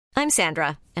I'm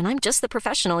Sandra, and I'm just the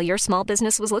professional your small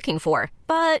business was looking for.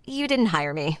 But you didn't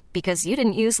hire me because you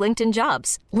didn't use LinkedIn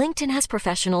Jobs. LinkedIn has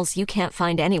professionals you can't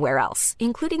find anywhere else,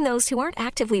 including those who aren't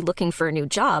actively looking for a new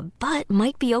job, but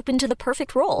might be open to the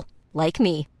perfect role, like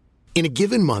me. In a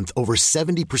given month, over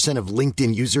 70% of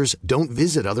LinkedIn users don't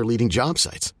visit other leading job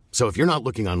sites. So if you're not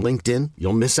looking on LinkedIn,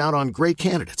 you'll miss out on great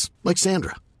candidates like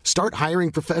Sandra. Start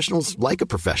hiring professionals like a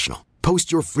professional.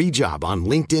 Post your free job on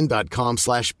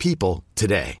linkedin.com/people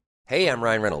today. Hey, I'm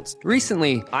Ryan Reynolds.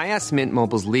 Recently, I asked Mint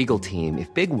Mobile's legal team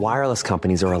if big wireless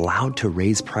companies are allowed to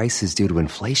raise prices due to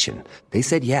inflation. They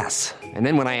said yes. And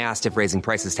then when I asked if raising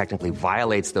prices technically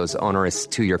violates those onerous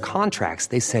two-year contracts,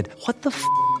 they said, "What the f***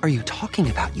 are you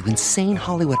talking about, you insane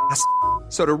Hollywood ass?"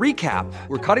 So to recap,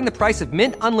 we're cutting the price of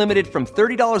Mint Unlimited from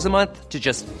 $30 a month to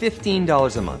just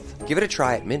 $15 a month. Give it a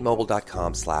try at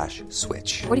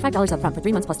mintmobile.com/switch. $45 up front for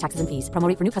 3 months plus taxes and fees. Promo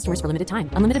rate for new customers for limited time.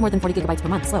 Unlimited more than 40 gigabytes per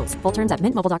month. Slows full terms at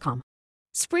mintmobile.com.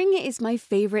 Spring is my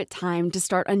favorite time to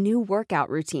start a new workout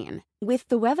routine. With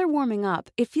the weather warming up,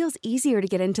 it feels easier to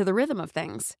get into the rhythm of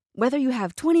things. Whether you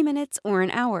have 20 minutes or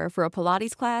an hour for a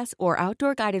Pilates class or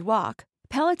outdoor guided walk,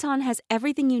 Peloton has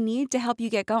everything you need to help you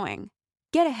get going.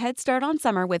 Get a head start on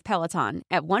summer with Peloton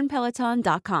at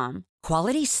onepeloton.com.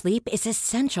 Quality sleep is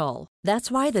essential.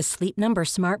 That's why the Sleep Number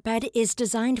Smart Bed is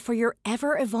designed for your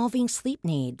ever-evolving sleep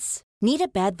needs. Need a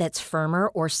bed that's firmer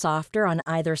or softer on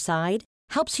either side?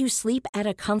 Helps you sleep at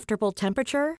a comfortable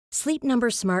temperature? Sleep Number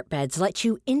Smart Beds let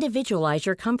you individualize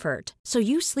your comfort, so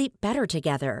you sleep better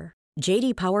together.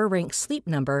 J.D. Power ranks Sleep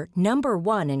Number number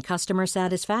 1 in customer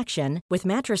satisfaction with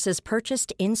mattresses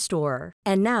purchased in-store.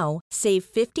 And now, save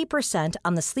 50%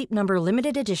 on the Sleep Number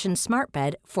Limited Edition Smart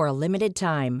Bed for a limited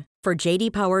time. For J.D.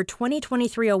 Power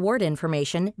 2023 award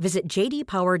information, visit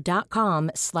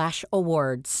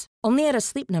jdpower.com/awards. Only at a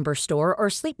Sleep Number store or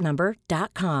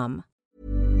sleepnumber.com.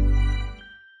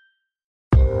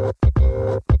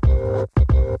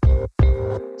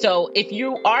 So if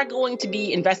you are going to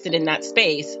be invested in that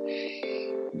space,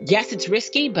 yes, it's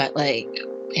risky, but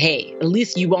hey, at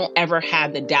least you won't ever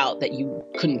have the doubt that you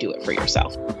couldn't do it for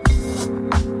yourself.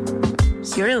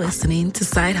 You're listening to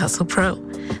Side Hustle Pro,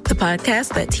 the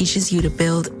podcast that teaches you to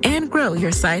build and grow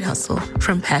your side hustle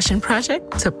from passion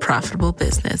project to profitable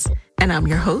business. And I'm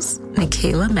your host,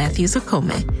 Nicaila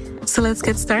Matthews-Okome. So let's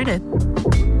get started.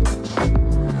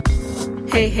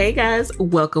 Hey guys,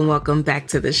 welcome back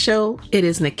to the show. It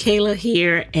is Nicaila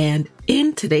here, and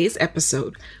in today's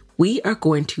episode, we are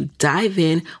going to dive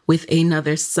in with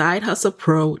another side hustle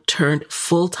pro turned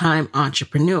full-time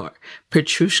entrepreneur,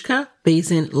 Petrushka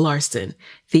Bazin Larsen,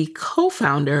 the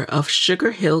co-founder of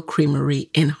Sugar Hill Creamery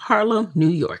in Harlem, New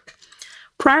York.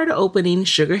 Prior to opening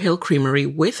Sugar Hill Creamery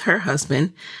with her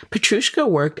husband, Petrushka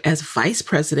worked as vice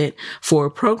president for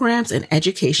programs and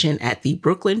education at the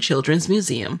Brooklyn Children's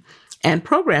Museum and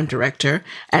program director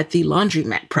at the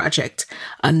Laundromat Project,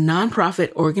 a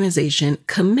nonprofit organization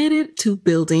committed to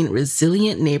building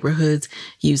resilient neighborhoods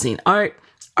using art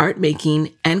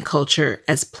making, and culture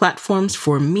as platforms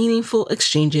for meaningful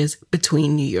exchanges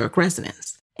between New York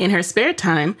residents. In her spare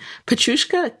time,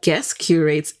 Petrushka guest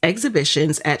curates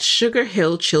exhibitions at Sugar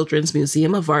Hill Children's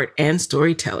Museum of Art and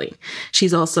Storytelling.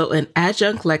 She's also an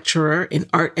adjunct lecturer in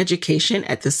art education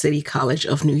at the City College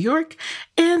of New York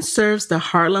and serves the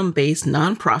Harlem-based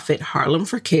nonprofit Harlem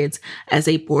for Kids as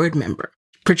a board member.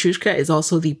 Petrushka is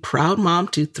also the proud mom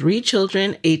to 3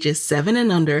 children ages 7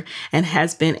 and under and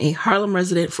has been a Harlem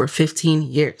resident for 15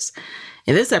 years.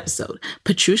 In this episode,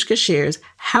 Petrushka shares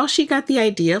how she got the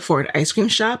idea for an ice cream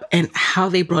shop and how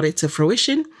they brought it to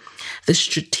fruition, the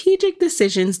strategic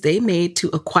decisions they made to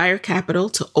acquire capital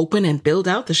to open and build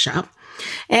out the shop,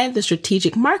 and the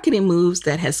strategic marketing moves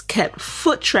that has kept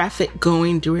foot traffic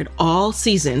going during all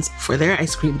seasons for their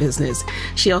ice cream business.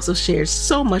 She also shares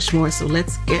so much more, so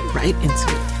let's get right into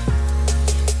it.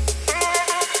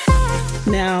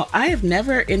 Now, I have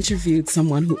never interviewed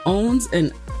someone who owns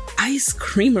an ice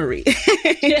creamery.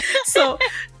 So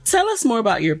tell us more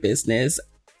about your business,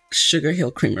 Sugar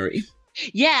Hill Creamery.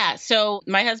 Yeah. So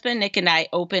my husband, Nick, and I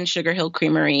opened Sugar Hill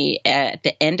Creamery at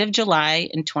the end of July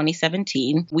in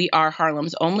 2017. We are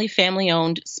Harlem's only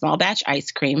family-owned small batch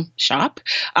ice cream shop,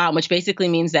 which basically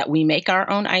means that we make our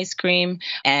own ice cream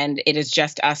and it is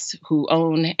just us who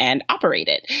own and operate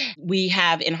it. We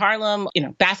have in Harlem,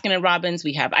 Baskin and Robbins,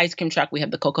 we have Ice Cream Truck, we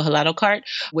have the Coco Helado Cart,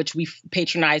 which we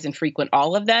patronize and frequent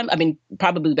all of them. I mean,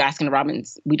 probably Baskin and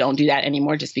Robbins, we don't do that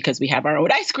anymore just because we have our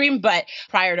own ice cream, but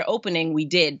prior to opening, we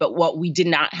did. But what we did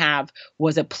not have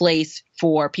was a place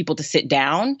for people to sit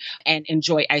down and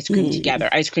enjoy ice cream together.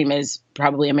 Ice cream is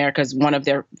probably America's one of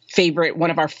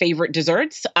our favorite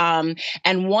desserts,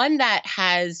 and one that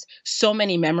has so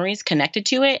many memories connected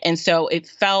to it. And so it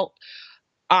felt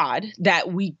odd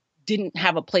that we didn't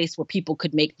have a place where people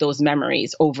could make those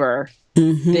memories over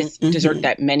this dessert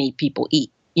that many people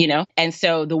eat, you know? And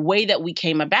so the way that we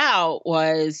came about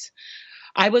was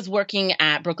I was working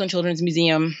at Brooklyn Children's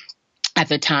Museum at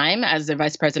the time as the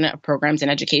vice president of programs and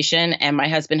education. And my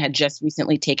husband had just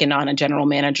recently taken on a general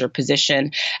manager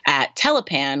position at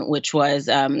Telepan, which was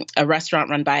a restaurant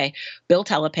run by Bill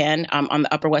Telepan on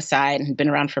the Upper West Side and had been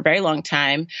around for a very long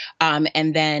time.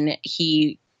 And then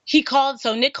he called.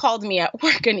 So Nick called me at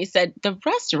work and he said, the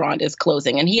restaurant is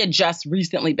closing. And he had just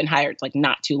recently been hired, like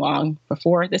not too long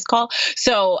before this call.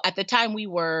 So at the time we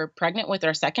were pregnant with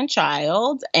our second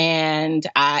child, and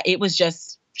it was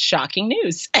just shocking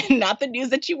news, and not the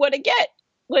news that you want to get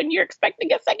when you're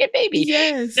expecting a second baby.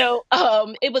 Yes. So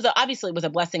it was obviously a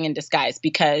blessing in disguise,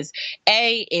 because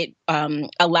it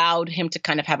allowed him to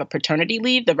kind of have a paternity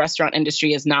leave. The restaurant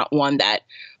industry is not one that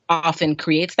often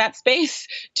creates that space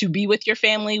to be with your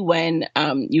family when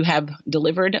you have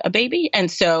delivered a baby. And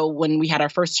so when we had our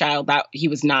first child, that he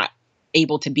was not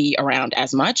able to be around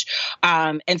as much.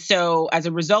 And so as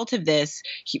a result of this,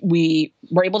 we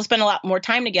were able to spend a lot more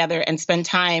time together and spend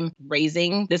time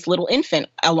raising this little infant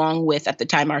along with, at the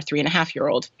time, our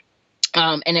 3.5-year-old.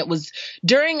 And it was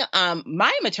during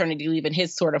my maternity leave and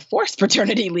his sort of forced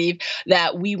paternity leave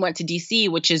that we went to DC,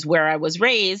 which is where I was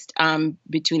raised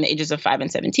between the ages of 5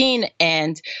 and 17.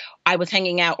 And I was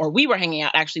we were hanging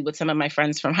out actually with some of my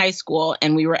friends from high school,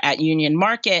 and we were at Union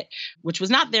Market, which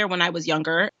was not there when I was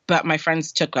younger, but my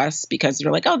friends took us because they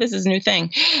were like, oh, this is a new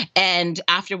thing. And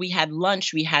after we had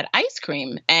lunch, we had ice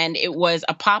cream, and it was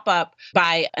a pop-up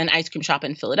by an ice cream shop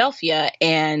in Philadelphia.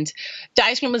 And the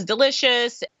ice cream was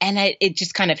delicious. And it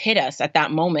just kind of hit us at that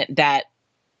moment that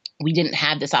we didn't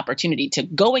have this opportunity to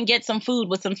go and get some food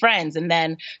with some friends and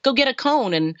then go get a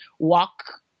cone and walk,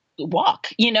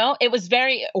 you know, it was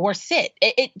or sit.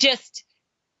 It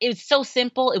was so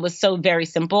simple. It was so very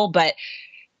simple, but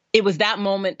it was that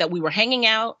moment that we were hanging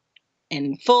out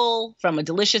and full from a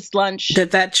delicious lunch.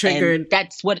 That triggered.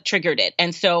 That's what triggered it.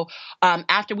 And so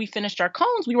after we finished our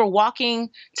cones, we were walking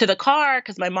to the car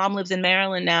because my mom lives in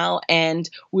Maryland now. And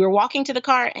we were walking to the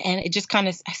car, and it just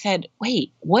I said,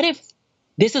 wait, what if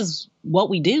this is what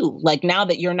we do? Like, now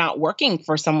that you're not working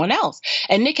for someone else.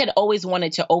 And Nick had always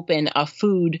wanted to open a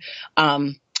food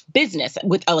business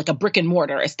with like a brick and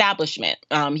mortar establishment.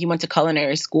 He went to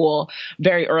culinary school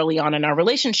very early on in our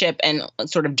relationship. And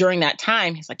sort of during that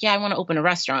time, he's like, yeah, I want to open a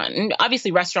restaurant. And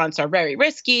obviously restaurants are very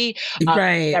risky.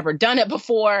 Right. Never done it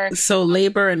before. So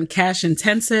labor and cash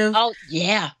intensive. Oh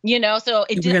yeah. You know, so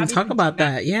we're going to talk about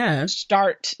that. Yeah.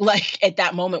 Start like at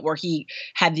that moment where he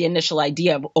had the initial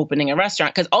idea of opening a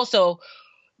restaurant. Cause also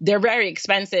they're very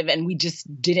expensive, and we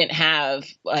just didn't have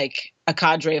like a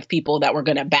cadre of people that were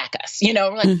going to back us, you know,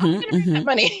 we're like, I'm going to make that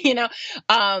money, you know?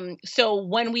 So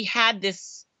when we had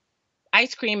this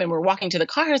ice cream and we're walking to the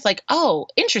car, it's like, oh,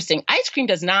 interesting. Ice cream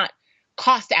does not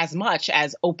cost as much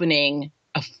as opening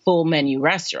a full menu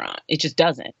restaurant. It just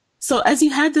doesn't. So as you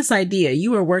had this idea,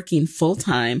 you were working full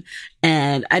time,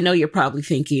 and I know you're probably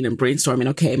thinking and brainstorming,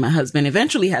 okay, my husband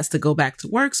eventually has to go back to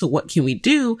work. So what can we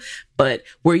do? But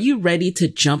were you ready to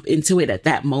jump into it at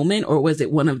that moment? Or was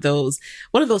it one of those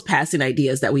passing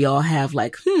ideas that we all have,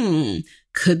 like,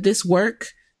 could this work?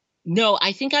 No,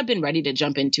 I think I've been ready to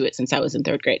jump into it since I was in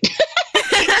 3rd grade.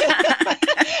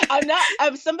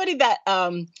 I'm somebody that,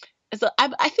 so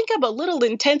I think I'm a little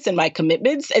intense in my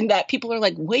commitments, and that people are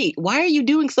like, wait, why are you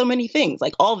doing so many things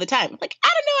like all the time? I'm like, I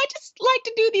don't know. I just like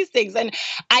to do these things. And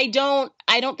I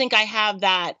don't think I have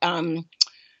that,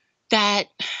 that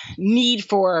need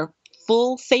for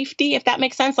full safety, if that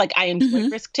makes sense. Like, I enjoy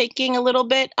risk taking a little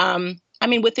bit. I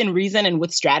mean, within reason and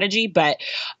with strategy, but,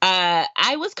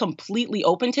 I was completely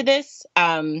open to this.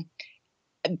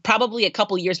 Probably a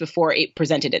couple years before it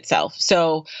presented itself.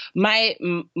 So my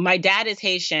dad is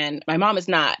Haitian. My mom is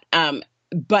not.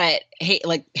 But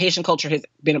Haitian culture has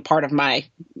been a part of my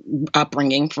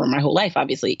upbringing for my whole life,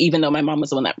 obviously, even though my mom was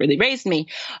the one that really raised me.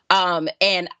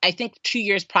 And I think 2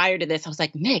 years prior to this, I was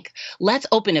like, Nick, let's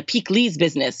open a pickles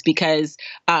business, because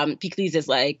pickles is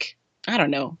like, I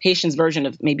don't know, Haitian's version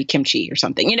of maybe kimchi or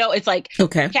something. You know, it's like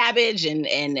cabbage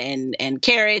and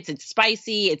carrots. It's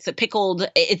spicy. It's a pickled.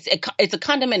 It's a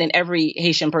condiment in every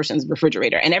Haitian person's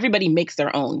refrigerator, and everybody makes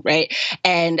their own, right?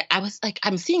 And I was like,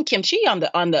 I'm seeing kimchi on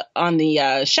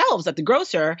the shelves at the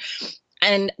grocer.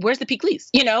 And where's the pickles?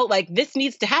 You know, like, this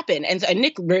needs to happen. And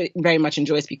Nick very, very much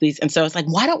enjoys pickles. And so it's like,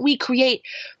 why don't we create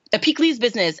a pickles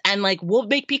business and like, we'll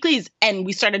make pickles. And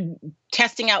we started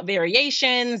testing out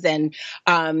variations and,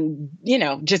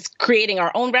 just creating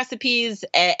our own recipes.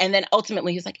 And then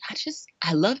ultimately he's like,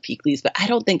 I love pickles, but I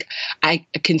don't think I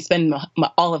can spend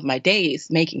all of my days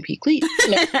making pickles.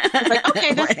 I was like,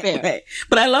 okay, that's fair. Right.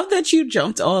 But I love that you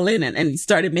jumped all in and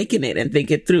started making it and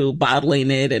think it through,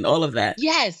 bottling it and all of that.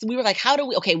 Yes. We were like,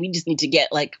 we just need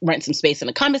to rent some space in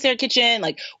a commissary kitchen.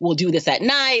 Like, we'll do this at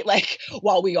night, like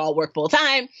while we all work full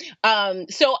time.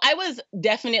 So I was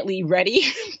definitely ready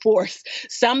for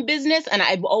some business. And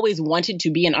I've always wanted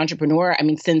to be an entrepreneur. I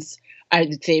mean, since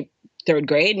I'd say third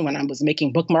grade, when I was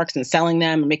making bookmarks and selling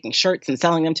them and making shirts and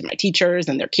selling them to my teachers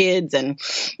and their kids and,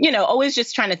 always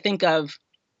just trying to think of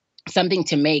something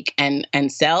to make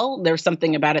and sell. There's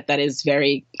something about it that is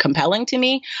very compelling to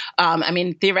me.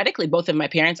 Theoretically, both of my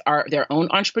parents are their own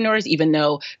entrepreneurs, even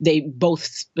though they both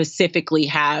specifically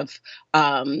have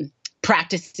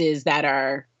practices that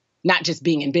are not just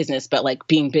being in business, but like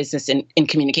being business in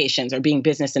communications or being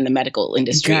business in the medical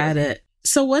industry. Got it.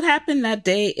 So what happened that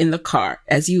day in the car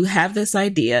as you have this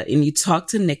idea and you talk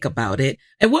to Nick about it?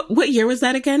 And what year was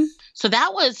that again? So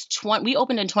that was we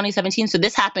opened in 2017. So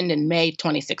this happened in May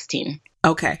 2016.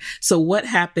 Okay. So what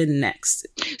happened next?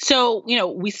 So,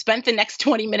 we spent the next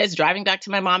 20 minutes driving back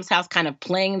to my mom's house, kind of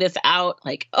playing this out.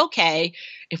 Like, okay,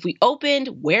 if we opened,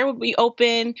 where would we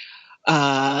open?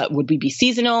 Would we be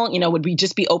seasonal? Would we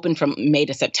just be open from May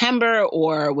to September,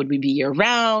 or would we be year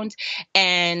round?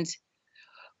 And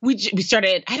we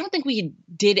started, I don't think we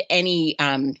did any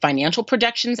financial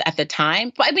projections at the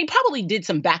time, but we probably did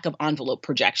some back of envelope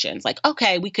projections. Like,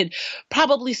 okay, we could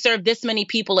probably serve this many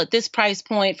people at this price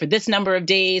point for this number of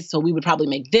days. So we would probably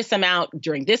make this amount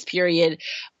during this period.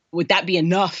 Would that be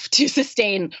enough to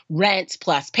sustain rent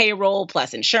plus payroll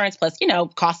plus insurance plus,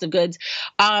 cost of goods?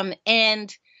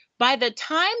 And by the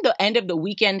time the end of the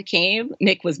weekend came,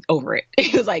 Nick was over it.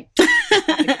 He was like,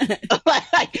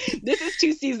 this is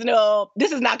too seasonal.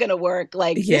 This is not going to work.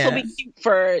 Like, this will be cute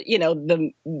for,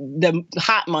 the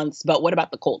hot months, but what about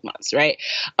the cold months, right?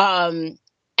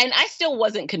 And I still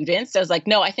wasn't convinced. I was like,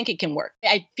 no, I think it can work.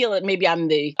 I feel that maybe I'm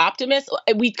the optimist.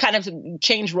 We kind of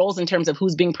changed roles in terms of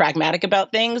who's being pragmatic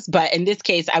about things. But in this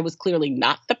case, I was clearly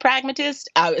not the pragmatist.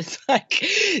 I was like,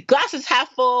 glass is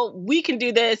half full. We can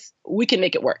do this. We can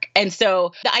make it work. And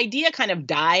so the idea kind of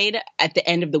died at the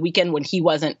end of the weekend when he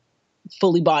wasn't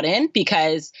fully bought in,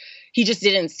 because he just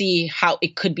didn't see how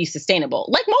it could be sustainable,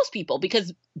 like most people,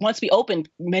 because once we opened,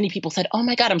 many people said, oh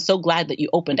my God, I'm so glad that you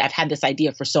opened. I've had this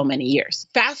idea for so many years.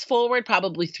 Fast forward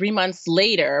probably 3 months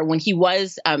later, when he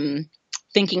was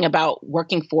thinking about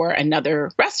working for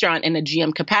another restaurant in a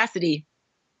GM capacity,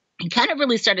 he kind of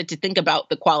really started to think about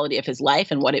the quality of his life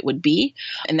and what it would be,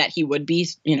 and that he would be,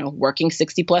 working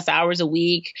 60 plus hours a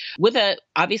week with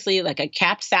obviously like a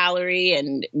capped salary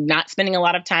and not spending a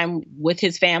lot of time with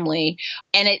his family.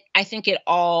 And I think it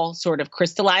all sort of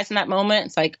crystallized in that moment.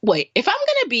 It's like, wait, if I'm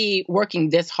going to be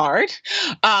working this hard,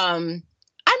 I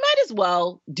might as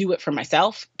well do it for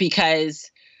myself, because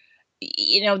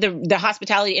the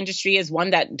hospitality industry is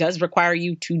one that does require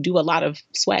you to do a lot of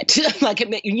sweat,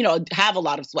 have a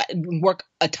lot of sweat, work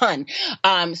a ton.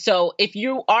 So if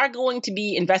you are going to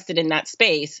be invested in that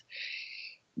space,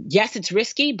 yes, it's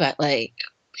risky, but like,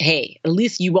 hey, at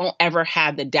least you won't ever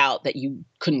have the doubt that you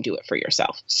couldn't do it for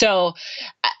yourself. So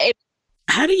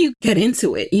how do you get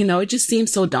into it? It just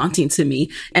seems so daunting to me.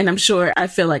 And I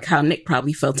feel like how Nick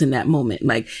probably felt in that moment.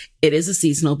 Like, it is a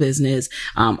seasonal business.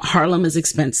 Harlem is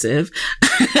expensive.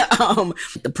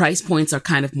 The price points are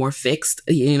kind of more fixed.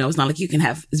 It's not like you can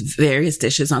have various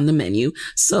dishes on the menu.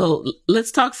 So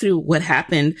let's talk through what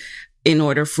happened in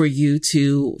order for you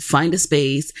to find a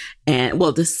space and,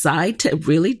 decide to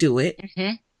really do it,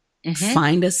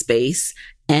 find a space,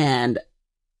 and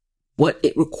what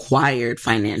it required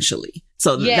financially.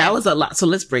 So that was a lot. So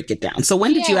let's break it down. So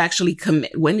when did you actually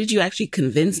commit? When did you actually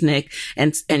convince Nick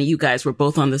and you guys were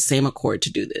both on the same accord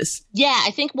to do this? Yeah, I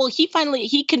think,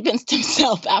 he convinced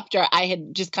himself after I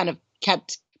had just kind of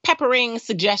kept peppering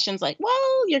suggestions like,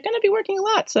 well, you're going to be working a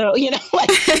lot. So, for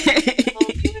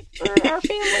our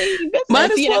family business.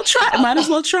 Might as well try. Might as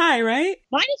well try, right?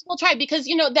 Might as well try, because,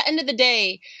 at the end of the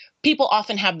day, people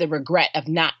often have the regret of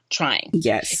not trying.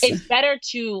 Yes. It's better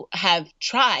to have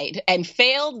tried and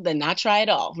failed than not try at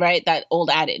all, right? That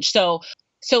old adage. So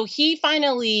he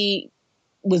finally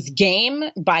was game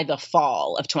by the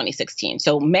fall of 2016.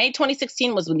 So May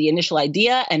 2016 was when the initial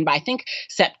idea. And by, I think,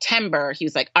 September, he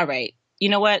was like, all right, you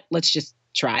know what? Let's just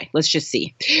try. Let's just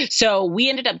see. So we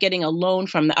ended up getting a loan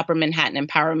from the Upper Manhattan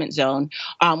Empowerment Zone,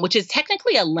 which is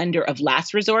technically a lender of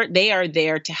last resort. They are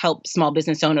there to help small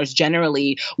business owners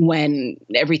generally when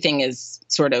everything is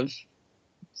sort of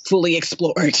fully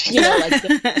explored, like I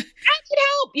can help,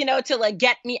 to like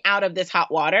get me out of this hot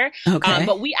water. Okay.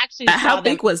 But we actually how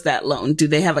big was that loan? Do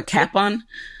they have a cap on?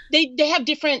 They have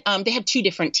different, they have two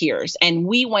different tiers, and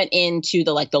we went into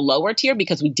the lower tier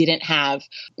because we didn't have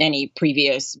any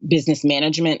previous business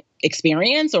management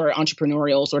experience or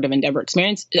entrepreneurial sort of endeavor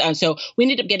experience. So we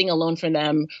ended up getting a loan from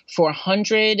them for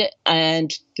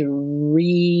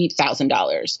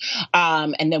 $103,000.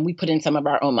 And then we put in some of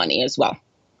our own money as well.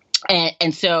 I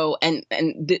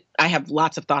have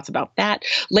lots of thoughts about that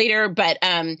later, but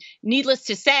needless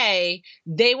to say,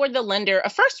 they were the lender,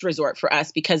 a first resort for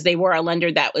us, because they were a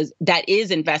lender that is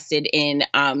invested in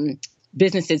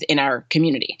businesses in our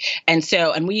community. And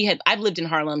I've lived in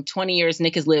Harlem 20 years.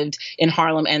 Nick has lived in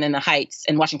Harlem and in the Heights,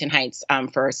 in Washington Heights,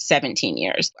 for 17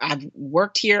 years. I've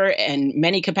worked here in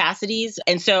many capacities.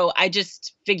 And so I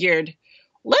just figured,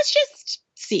 let's just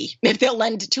see if they'll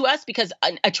lend to us, because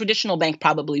a traditional bank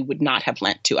probably would not have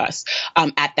lent to us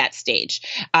at that stage,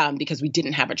 because we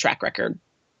didn't have a track record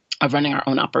of running our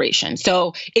own operation.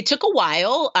 So it took a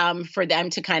while for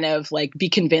them to kind of like be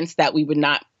convinced that we would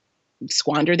not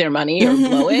squander their money or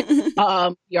blow it.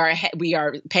 We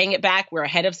are paying it back. We're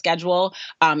ahead of schedule.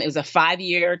 It was a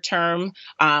 5-year term.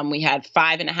 We had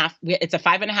 5.5. It's a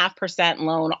 5.5%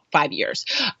 loan, 5 years.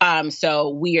 So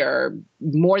we are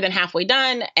more than halfway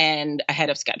done and ahead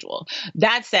of schedule.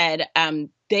 That said,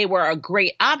 they were a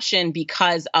great option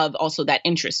because of also that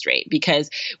interest rate. Because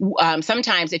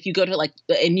sometimes if you go to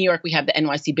in New York, we have the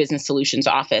NYC Business Solutions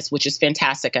office, which is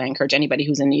fantastic. And I encourage anybody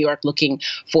who's in New York looking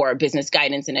for business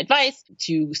guidance and advice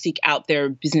to seek out their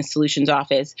Business Solutions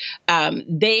office.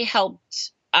 They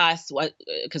helped us,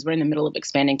 because we're in the middle of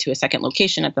expanding to a second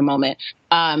location at the moment.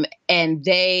 And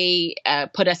they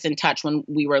put us in touch when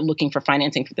we were looking for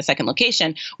financing for the second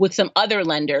location with some other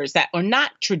lenders that are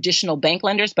not traditional bank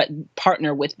lenders, but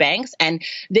partner with banks. And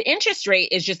the interest rate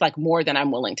is just more than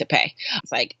I'm willing to pay.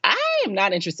 It's I am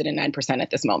not interested in 9%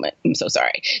 at this moment. I'm so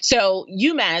sorry. So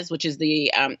UMAS, which is the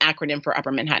acronym for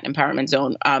Upper Manhattan Empowerment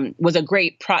Zone, was a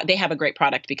great they have a great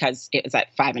product because it was at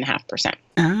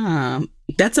 5.5%.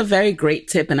 That's a very great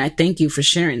tip, and I thank you for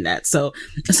sharing that. So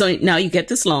now you get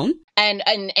this loan, and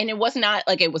it was not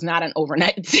an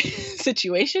overnight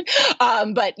situation,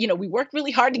 but we worked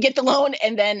really hard to get the loan,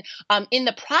 and then in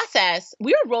the process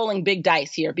we were rolling big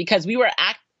dice here because we were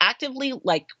actively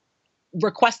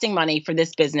requesting money for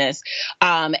this business,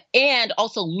 and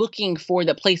also looking for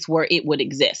the place where it would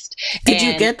exist. Did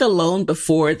you get the loan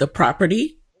before the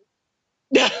property?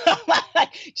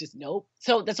 Just nope.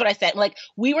 So that's what I said.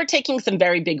 We were taking some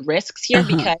very big risks here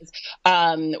because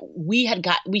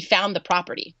we found the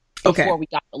property before we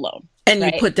got the loan. And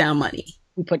you put down money.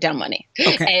 We put down money.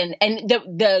 Okay. And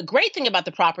the great thing about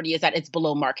the property is that it's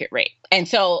below market rate. And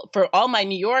so for all my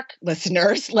New York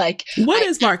listeners, what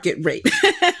is market rate?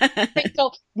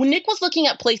 So when Nick was looking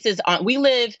at places we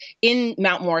live in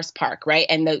Mount Morris Park, right?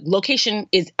 And the location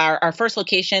is our first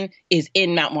location is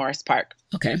in Mount Morris Park.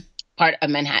 Okay. Part of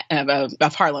Manhattan,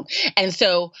 of Harlem. And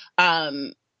so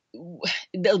the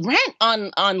rent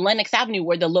on Lenox Avenue,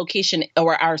 where the location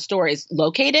or our store is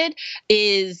located,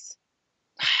 is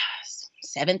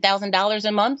 $7,000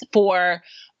 a month for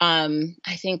I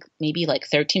think maybe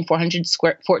 1,400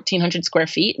 square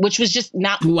feet, which was just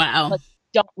not wow.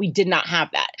 We did not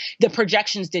have that. The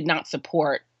projections did not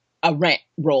support a rent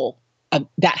roll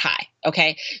that high.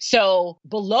 Okay. So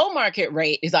below market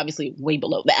rate is obviously way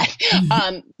below that.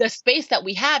 Mm-hmm. The space that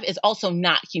we have is also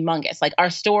not humongous. Our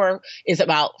store is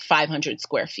about 500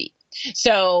 square feet.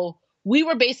 So we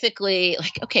were basically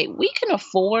okay, we can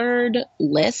afford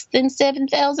less than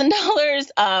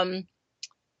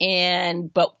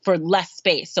 $7,000. But for less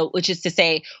space. So, which is to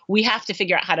say, we have to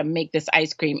figure out how to make this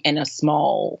ice cream in a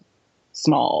small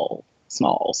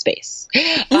space.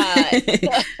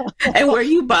 And were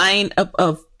you buying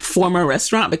a former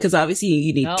restaurant? Because obviously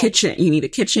you need kitchen, you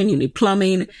need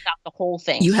plumbing. Build out the whole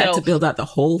thing. You had to build out the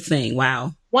whole thing.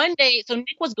 Wow. One day, so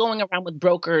Nick was going around with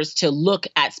brokers to look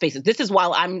at spaces. This is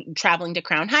while I'm traveling to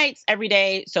Crown Heights every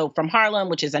day. So from Harlem,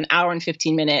 which is an hour and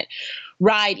 15-minute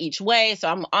ride each way. So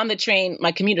I'm on the train.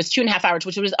 My commute is 2.5 hours,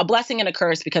 which was a blessing and a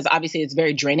curse because obviously it's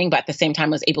very draining. But at the same time,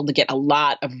 I was able to get a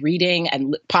lot of reading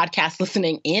and podcast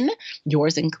listening in,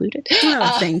 yours included.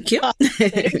 Oh, thank you.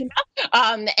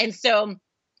 And so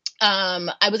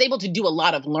I was able to do a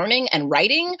lot of learning and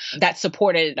writing that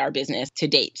supported our business to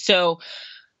date. So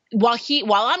while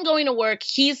I'm going to work,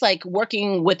 he's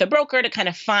working with a broker to kind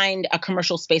of find a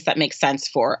commercial space that makes sense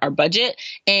for our budget.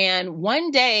 And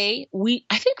one day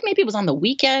I think maybe it was on the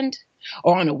weekend,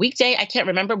 or on a weekday, I can't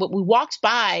remember, but we walked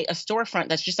by a storefront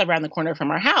that's just around the corner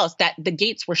from our house that the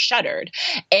gates were shuttered.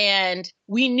 And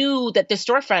we knew that the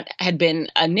storefront had been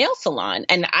a nail salon.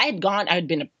 And I had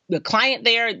been the client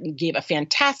there, gave a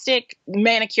fantastic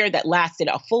manicure that lasted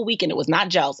a full week, and it was not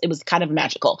gels. It was kind of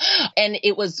magical. And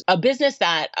it was a business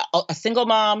that a single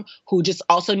mom who just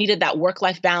also needed that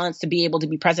work-life balance to be able to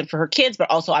be present for her kids, but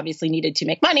also obviously needed to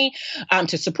make money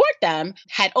to support them,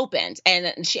 had opened.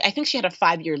 And I think she had a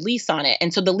 5-year lease on it.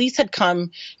 And so the lease had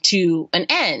come to an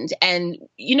end. And,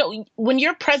 when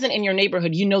you're present in your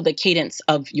neighborhood, you know the cadence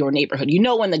of your neighborhood. You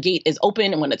know when the gate is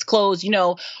open and when it's closed. You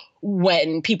know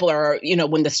when people are,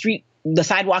 when the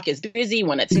sidewalk is busy,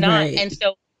 when it's not. Right. And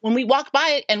so when we walked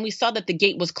by it and we saw that the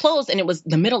gate was closed and it was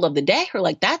the middle of the day, we're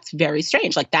like, that's very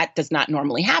strange. Like, that does not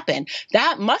normally happen.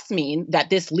 That must mean that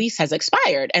this lease has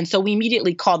expired. And so we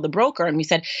immediately called the broker and we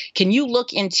said, can you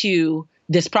look into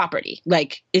this property?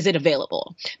 Like, is it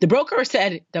available? The broker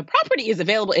said, the property is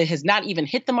available. It has not even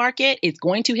hit the market. It's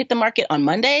going to hit the market on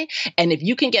Monday. And if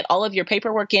you can get all of your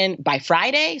paperwork in by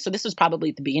Friday, so this was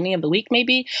probably at the beginning of the week,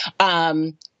 maybe,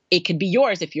 it could be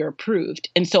yours if you're approved.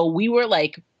 And so we were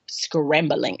like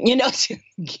scrambling, to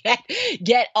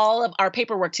get all of our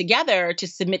paperwork together to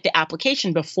submit the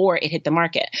application before it hit the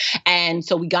market. And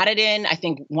so we got it in. I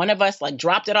think one of us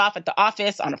dropped it off at the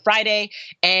office on a Friday,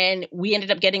 and we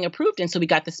ended up getting approved. And so we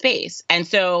got the space. And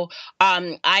so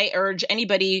I urge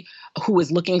anybody who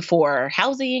is looking for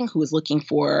housing, who is looking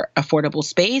for affordable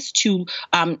space, to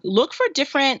look for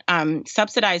different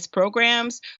subsidized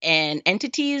programs and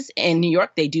entities in New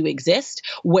York. They do exist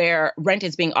where rent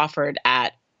is being offered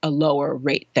at a lower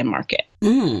rate than market.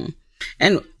 Mm.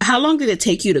 And how long did it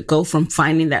take you to go from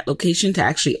finding that location to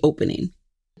actually opening?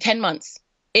 10 months.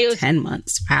 It was 10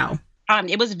 months. Wow.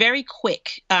 It was very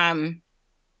quick.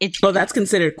 That's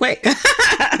considered quick.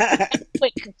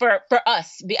 Quick for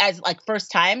us as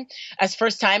first time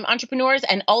entrepreneurs,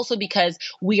 and also because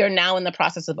we are now in the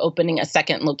process of opening a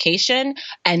second location,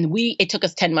 and it took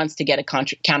us 10 months to get a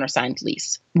countersigned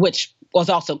lease, which was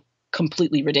also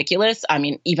completely ridiculous. I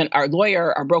mean, even our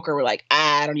lawyer, our broker were like,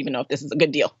 I don't even know if this is a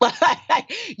good deal.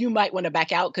 You might want to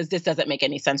back out because this doesn't make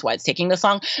any sense why it's taking this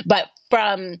long. But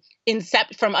from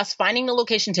us finding the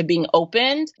location to being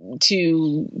opened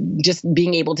to just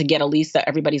being able to get a lease that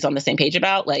everybody's on the same page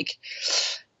about,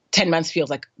 10 months feels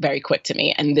like very quick to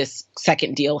me. And this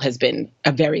second deal has been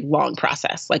a very long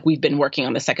process. We've been working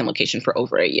on the second location for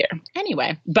over a year.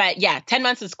 Anyway, but yeah, 10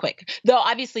 months is quick. Though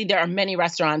obviously there are many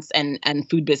restaurants and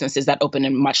food businesses that open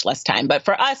in much less time. But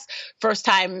for us, first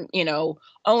time,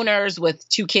 owners with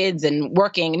 2 kids and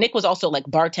working, Nick was also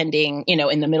bartending,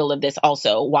 in the middle of this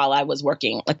also while I was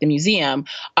working at the museum.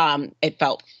 It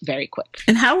felt very quick.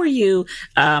 And how are you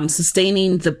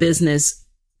sustaining the business,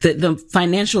 the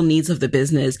financial needs of the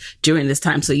business during this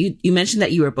time? So you mentioned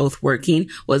that you were both working.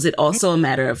 Was it also a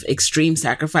matter of extreme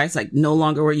sacrifice? No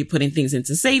longer were you putting things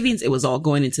into savings? It was all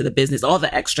going into the business, all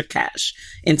the extra cash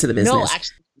into the business? No,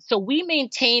 actually. So we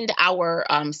maintained our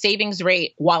savings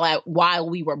rate while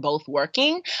we were both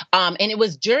working, and it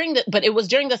was during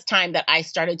this time that I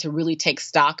started to really take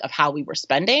stock of how we were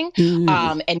spending,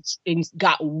 and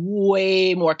got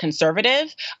way more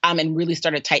conservative, and really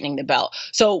started tightening the belt.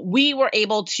 So we were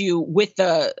able to, with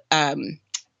the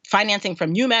financing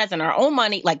from UMass and our own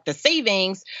money, the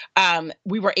savings,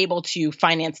 we were able to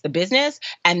finance the business,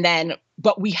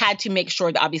 but we had to make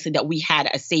sure that obviously that we had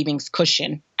a savings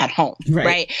cushion at home,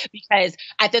 right? Because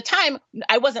at the time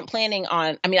I wasn't planning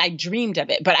on, I dreamed of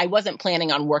it, but I wasn't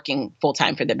planning on working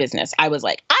full-time for the business. I was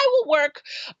like, I will work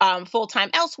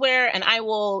full-time elsewhere, and I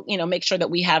will, make sure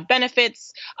that we have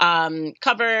benefits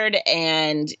covered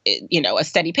and, a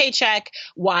steady paycheck,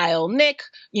 while Nick,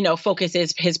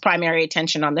 focuses his primary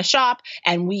attention on the shop,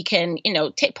 and we can,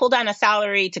 pull down a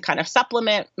salary to kind of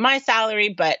supplement my salary,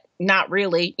 but not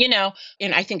really,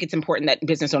 and I think it's important that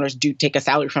business owners do take a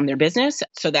salary from their business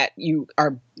so that you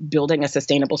are building a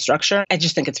sustainable structure. I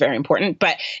just think it's very important.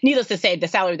 But needless to say, the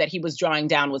salary that he was drawing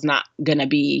down was not going to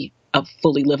be a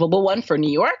fully livable one for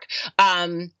New York.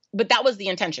 But that was the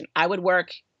intention. I would work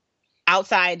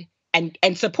outside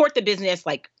and support the business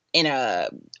in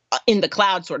the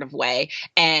cloud sort of way,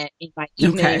 and in my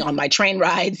evening on my train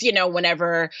rides,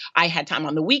 whenever I had time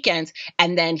on the weekends,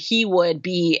 and then he would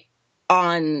be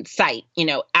on site,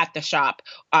 at the shop,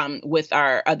 with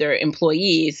our other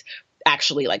employees,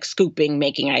 actually scooping,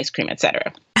 making ice cream,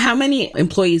 etc. How many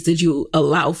employees did you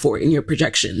allow for in your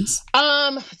projections?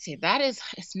 Let's see,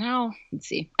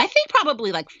 I think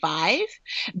probably 5,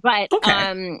 but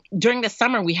during the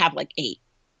summer we have 8,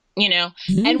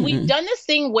 and we've done this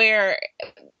thing where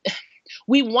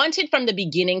we wanted from the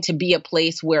beginning to be a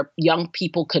place where young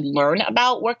people could learn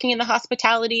about working in the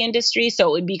hospitality industry. So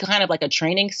it would be kind of like a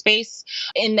training space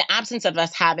in the absence of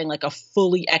us having like a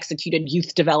fully executed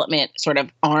youth development sort of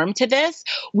arm to this.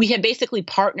 We have basically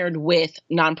partnered with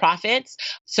nonprofits.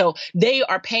 So they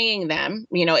are paying them,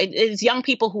 it is young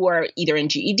people who are either in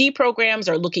GED programs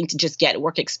or looking to just get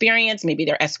work experience, maybe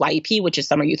their SYEP, which is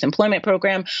Summer Youth Employment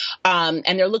Program.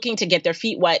 And they're looking to get their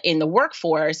feet wet in the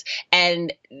workforce.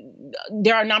 And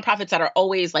there are nonprofits that are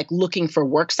always like looking for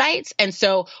work sites. And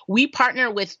so we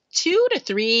partner with 2 to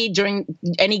 3 during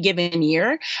any given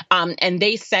year. And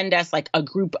they send us like a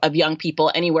group of young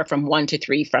people, anywhere from 1 to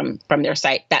 3 from their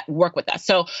site that work with us.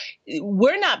 So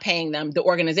we're not paying them. The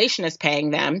organization is paying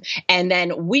them. And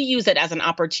then we use it as an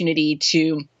opportunity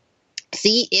to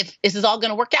see if this is all going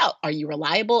to work out. Are you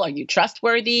reliable? Are you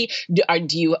trustworthy? Do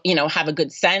you, have a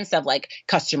good sense of like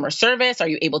customer service? Are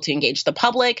you able to engage the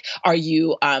public? Are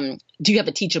you, do you have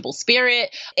a teachable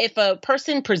spirit? If a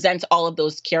person presents all of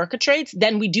those character traits,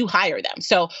 then we do hire them.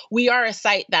 So we are a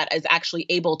site that is actually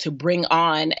able to bring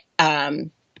on,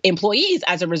 employees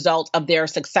as a result of their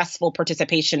successful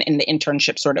participation in the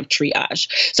internship sort of triage.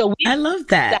 So I love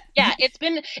that. Yeah, it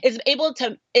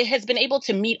has been able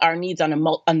to meet our needs on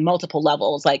multiple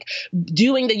levels, like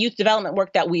doing the youth development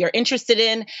work that we are interested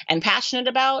in and passionate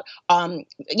about, on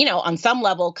some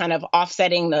level kind of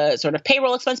offsetting the sort of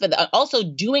payroll expense, but also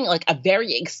doing like a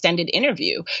very extended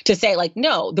interview to say like,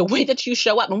 no, the way that you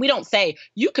show up, and we don't say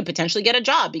you could potentially get a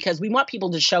job, because we want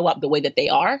people to show up the way that they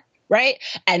are. Right.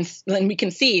 And then we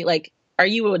can see, like, are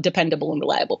you a dependable and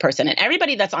reliable person? And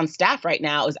everybody that's on staff right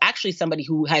now is actually somebody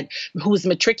who was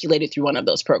matriculated through one of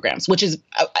those programs, which is,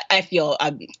 I feel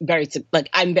I'm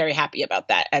very happy about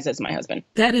that, as is my husband.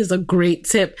 That is a great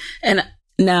tip. And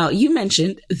now you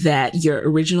mentioned that your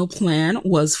original plan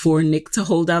was for Nick to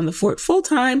hold down the fort full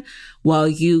time while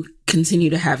you continue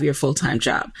to have your full time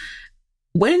job.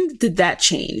 When did that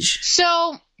change?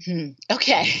 So,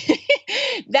 okay.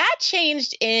 That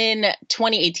changed in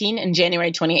 2018, in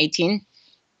January 2018.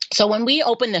 So when we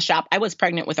opened the shop, I was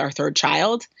pregnant with our 3rd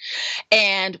child,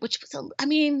 and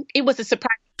it was a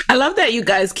surprise. I love that you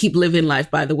guys keep living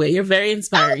life, by the way. You're very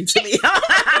inspiring to me.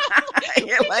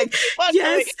 You're like,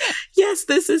 yes,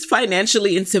 this is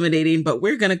financially intimidating, but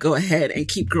we're going to go ahead and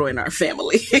keep growing our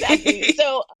family. Exactly.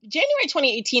 So January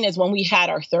 2018 is when we had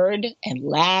our 3rd and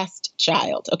last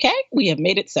child. Okay. We have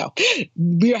made it so.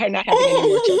 We are not having any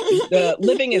more children. The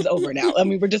living is over now.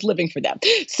 We're just living for them.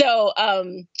 So,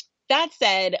 that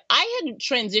said, I had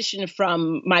transitioned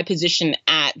from my position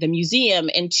at the museum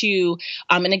into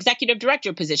an executive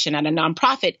director position at a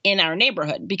nonprofit in our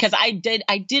neighborhood, because I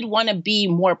did want to be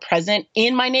more present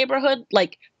in my neighborhood.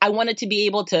 Like, I wanted to be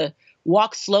able to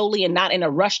walk slowly and not in a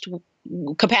rushed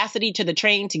capacity to the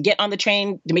train, to get on the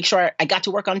train, to make sure I got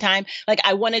to work on time. Like,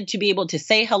 I wanted to be able to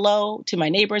say hello to my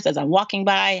neighbors as I'm walking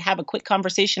by, have a quick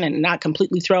conversation, and not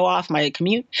completely throw off my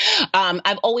commute.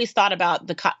 I've always thought about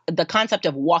the concept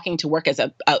of walking to work as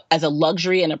a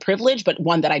luxury and a privilege, but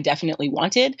one that I definitely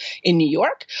wanted in New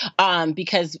York,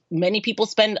 because many people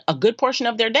spend a good portion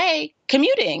of their day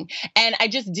commuting, and I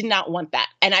just did not want that.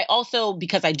 And I also,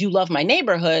 because I do love my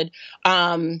neighborhood,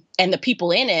 and the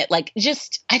people in it,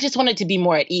 I just wanted to be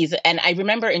more at ease. And I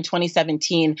remember in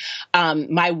 2017,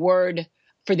 my word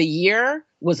for the year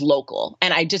was local.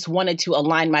 And I just wanted to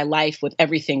align my life with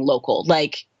everything local,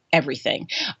 like everything.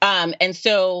 And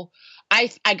so I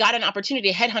got an opportunity.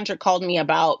 A headhunter called me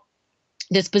about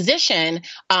this position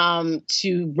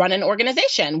to run an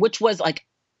organization, which was like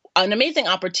an amazing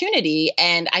opportunity.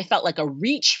 And I felt like a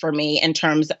reach for me in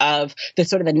terms of the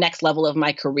sort of the next level of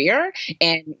my career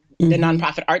and the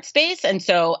nonprofit art space. And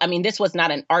so, this was not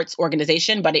an arts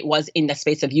organization, but it was in the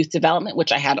space of youth development,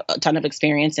 which I had a ton of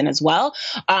experience in as well.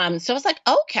 So I was like,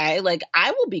 okay,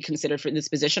 I will be considered for this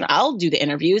position. I'll do the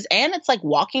interviews, and it's like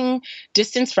walking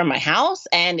distance from my house,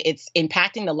 and it's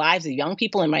impacting the lives of young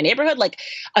people in my neighborhood. Like,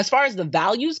 as far as the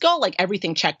values go,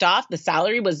 everything checked off. The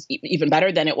salary was even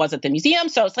better than it was at the museum.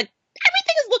 So it's like,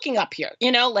 everything is looking up here,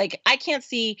 I can't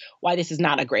see why this is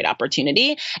not a great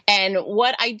opportunity. And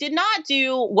what I did not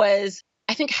do was,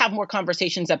 I think, have more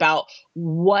conversations about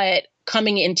what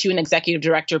coming into an executive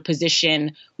director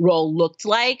position role looked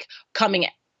like,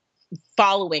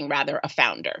 following rather a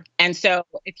founder. And so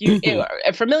if you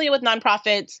are familiar with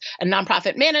nonprofits and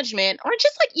nonprofit management, or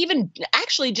just even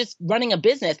actually just running a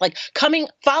business,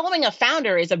 following a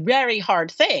founder is a very hard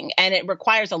thing. And it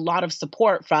requires a lot of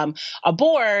support from a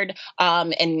board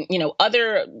and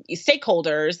other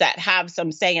stakeholders that have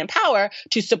some say and power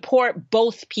to support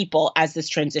both people as this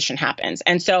transition happens.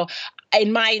 And so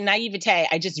in my naivete,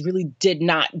 I just really did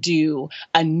not do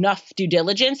enough due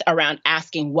diligence around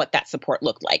asking what that support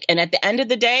looked like. And at the end of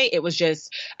the day, it was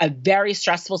just a very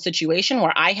stressful situation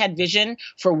where I had vision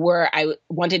for where I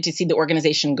wanted to see the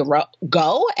organization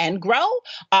go and grow.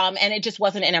 And it just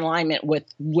wasn't in alignment with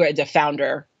where the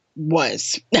founder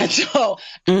was. And so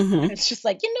it's just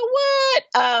like, you know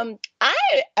what?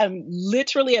 I am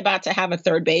literally about to have a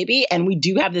third baby, and we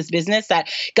do have this business that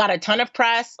got a ton of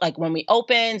press, like when we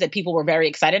opened, that people were very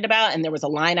excited about, and there was a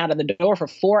line out of the door for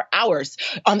 4 hours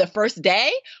on the first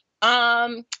day.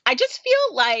 I just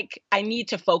feel like I need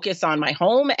to focus on my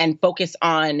home and focus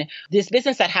on this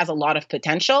business that has a lot of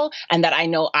potential and that I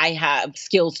know I have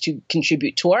skills to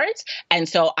contribute towards. And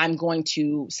so I'm going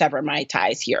to sever my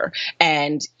ties here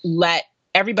and let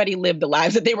everybody live the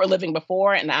lives that they were living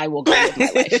before, and I will go live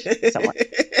my life somewhere.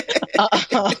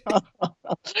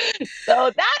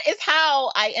 So that is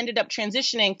how I ended up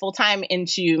transitioning full-time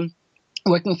into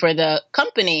working for the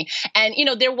company. And, you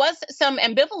know, there was some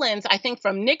ambivalence, I think,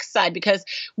 from Nick's side, because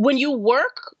when you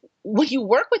work with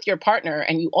your partner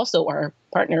and you also are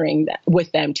partnering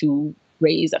with them to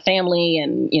raise a family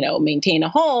and, you know, maintain a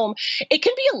home, it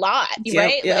can be a lot,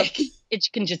 right? Yep. Like it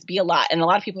can just be a lot. And a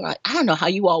lot of people are like, I don't know how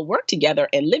you all work together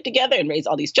and live together and raise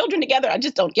all these children together. I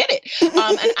just don't get it. And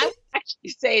I would actually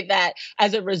say that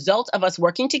as a result of us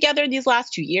working together these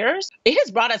last 2 years, it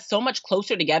has brought us so much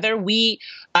closer together.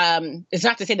 It's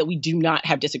not to say that we do not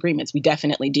have disagreements. We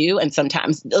definitely do. And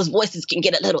sometimes those voices can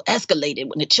get a little escalated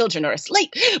when the children are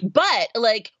asleep. But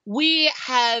like we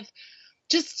have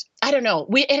just, I don't know,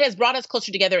 it has brought us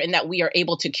closer together in that we are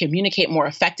able to communicate more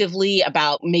effectively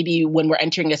about maybe when we're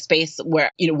entering a space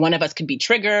where, you know, one of us could be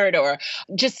triggered, or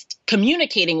just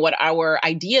communicating what our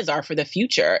ideas are for the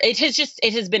future. It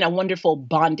has been a wonderful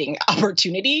bonding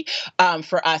opportunity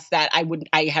for us that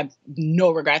I have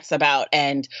no regrets about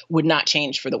and would not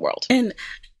change for the world. And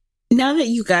now that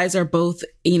you guys are both,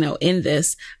 you know, in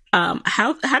this,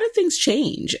 how did things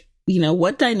change? You know,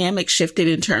 what dynamic shifted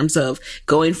in terms of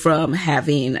going from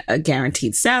having a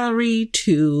guaranteed salary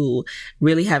to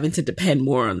really having to depend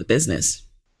more on the business?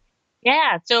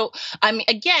 Yeah. So,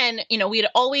 again, you know, we had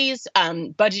always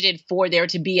budgeted for there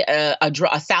to be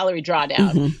a salary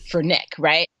drawdown for Nick,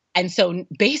 right? And so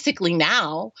basically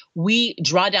now we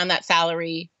draw down that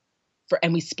salary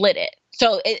and we split it.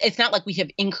 So it's not like we have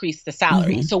increased the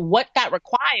salary. So what that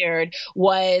required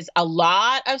was a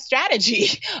lot of strategy.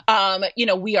 You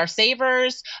know, we are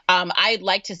savers.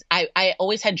 I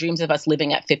always had dreams of us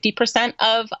living at 50%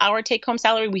 of our take home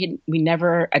salary. We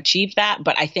never achieved that.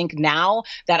 But I think now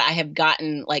that I have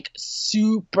gotten like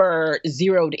super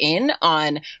zeroed in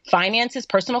on finances,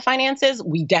 personal finances,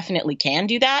 we definitely can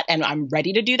do that. And I'm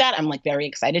ready to do that. I'm like very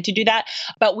excited to do that.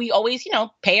 But we always, you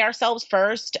know, pay ourselves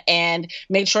first and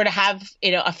make sure to have,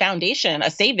 you know, a foundation, a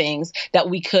savings that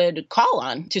we could call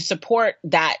on to support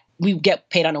that. We get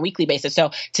paid on a weekly basis.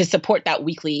 So to support that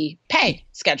weekly pay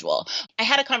schedule. I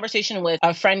had a conversation with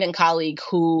a friend and colleague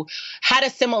who had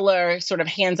a similar sort of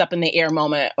hands up in the air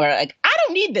moment where like, I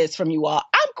don't need this from you all.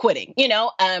 I'm quitting, you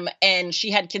know, and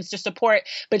she had kids to support,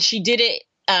 but she did it.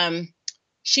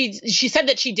 She said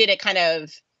that she did it kind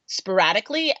of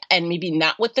sporadically and maybe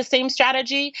not with the same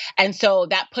strategy. And so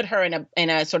that put her in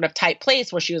a sort of tight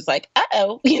place where she was like,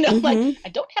 you know, like I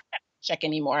don't have that check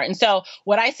anymore. And so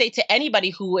what I say to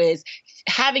anybody who is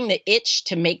having the itch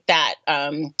to make that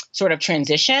sort of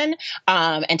transition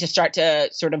and to start to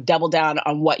sort of double down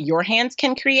on what your hands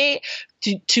can create,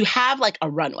 to have like a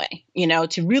runway, you know,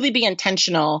 to really be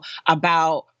intentional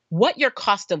about what your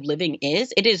cost of living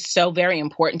is. It is so very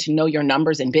important to know your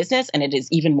numbers in business, and it is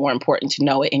even more important to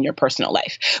know it in your personal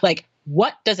life. Like,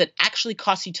 what does it actually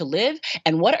cost you to live,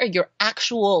 and what are your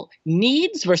actual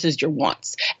needs versus your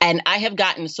wants? And I have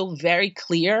gotten so very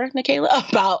clear, Nicaila,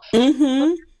 about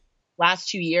last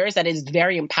 2 years that is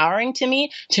very empowering to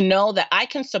me to know that I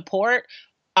can support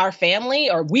our family,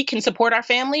 or we can support our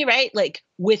family, right? Like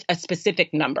with a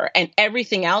specific number, and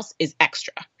everything else is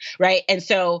extra, right? And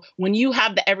so when you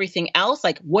have the everything else,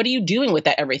 like what are you doing with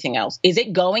that everything else? Is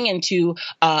it going into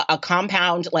a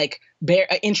compound, like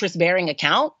interest bearing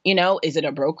account? You know, is it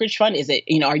a brokerage fund? Is it,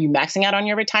 you know, are you maxing out on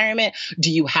your retirement?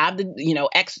 Do you have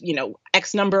the,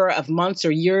 X number of months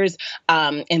or years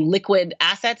in liquid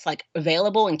assets like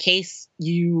available in case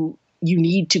you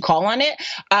need to call on it?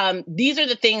 These are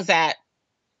the things that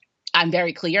I'm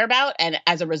very clear about. And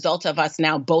as a result of us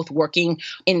now both working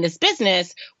in this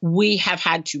business, we have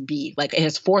had to be like, it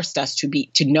has forced us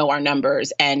to know our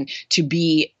numbers and to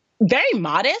be very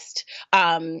modest,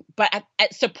 but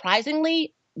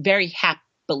surprisingly very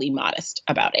happily modest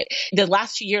about it. The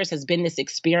last 2 years has been this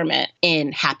experiment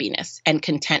in happiness and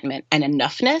contentment and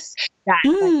enoughness. that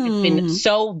like, it's been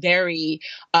so very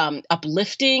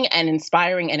uplifting and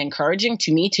inspiring and encouraging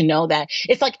to me to know that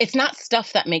it's like, it's not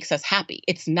stuff that makes us happy.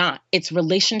 It's not. It's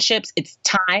relationships. It's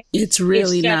time. It's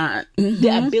really It's just not.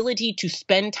 the ability to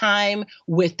spend time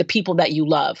with the people that you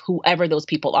love, whoever those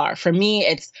people are. For me,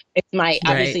 it's my,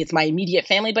 obviously it's my immediate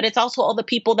family, but it's also all the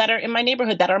people that are in my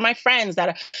neighborhood, that are my friends, that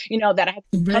are, that I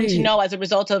have come to know as a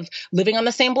result of living on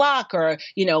the same block, or,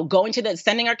 going to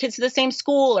sending our kids to the same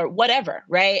school or whatever.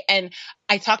 Right. And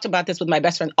I talked about this with my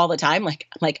best friend all the time.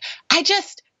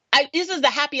 This is the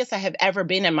happiest I have ever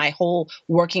been in my whole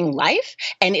working life.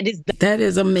 And it is that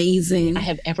is amazing. I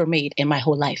have ever made in my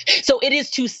whole life. So it is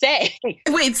to say,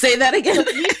 wait, say that again. The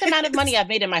least amount of money I've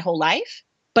made in my whole life,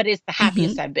 but it's the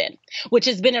happiest I've been, which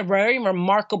has been a very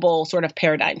remarkable sort of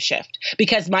paradigm shift,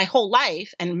 because my whole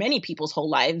life and many people's whole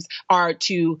lives are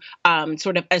to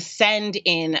sort of ascend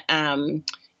in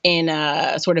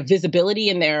sort of visibility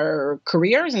in their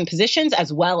careers and positions,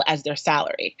 as well as their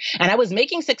salary. And I was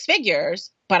making six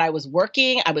figures, but I was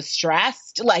working, I was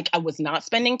stressed, like I was not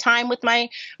spending time with my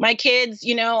kids.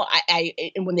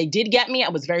 And when they did get me, I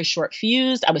was very short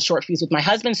fused. I was short fused with my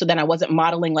husband. So then I wasn't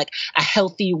modeling like a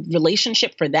healthy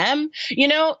relationship for them,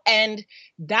 and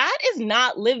that is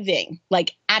not living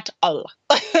like at all.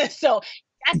 So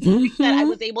that's the reason that I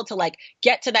was able to like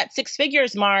get to that six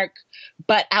figures mark,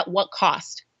 but at what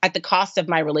cost? At the cost of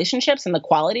my relationships and the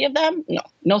quality of them?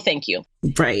 No, thank you.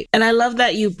 Right. And I love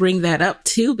that you bring that up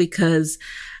too, because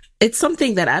it's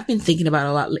something that I've been thinking about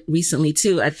a lot recently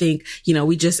too. I think,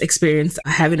 we just experienced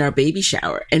having our baby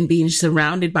shower and being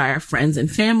surrounded by our friends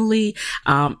and family,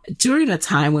 during a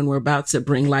time when we're about to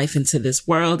bring life into this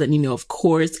world. And, of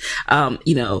course,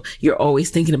 you're always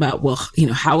thinking about, well,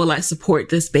 how will I support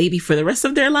this baby for the rest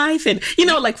of their life? And,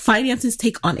 like finances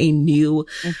take on a new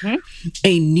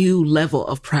level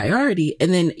of priority.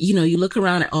 And then, you look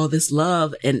around at all this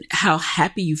love and how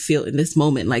happy you feel in this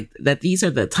moment, like that these are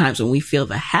the times when we feel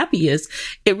the happiest.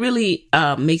 It really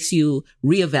makes you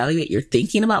reevaluate your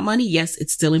thinking about money. Yes,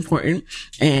 it's still important.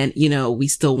 And, we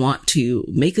still want to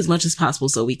make as much as possible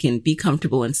so we can be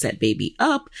comfortable and set baby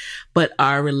up. But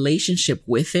our relationship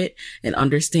with it and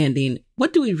understanding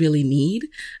what do we really need,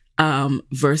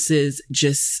 versus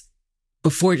just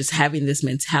having this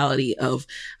mentality of,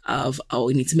 oh,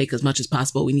 we need to make as much as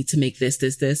possible. We need to make this,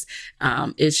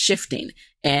 is shifting.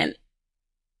 And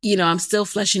I'm still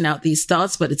fleshing out these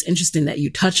thoughts, but it's interesting that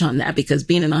you touch on that, because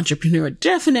being an entrepreneur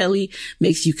definitely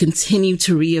makes you continue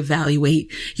to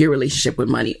reevaluate your relationship with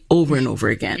money over and over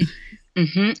again.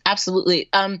 Absolutely.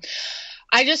 I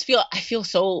feel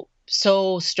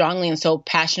so strongly and so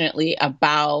passionately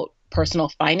about personal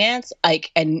finance,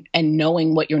 and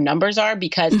knowing what your numbers are,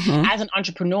 because as an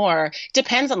entrepreneur, it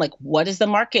depends on like, what is the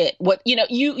market? What,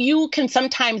 you can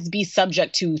sometimes be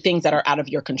subject to things that are out of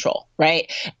your control.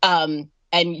 Right.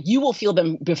 And you will feel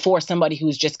them before somebody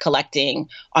who's just collecting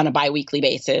on a biweekly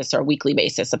basis or weekly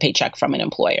basis a paycheck from an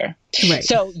employer. Right.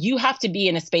 So you have to be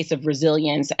in a space of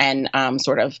resilience and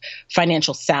sort of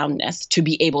financial soundness to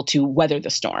be able to weather the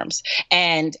storms.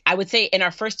 And I would say in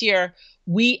our first year,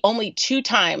 we only 2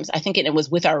 times, I think it was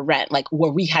with our rent, like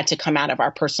where we had to come out of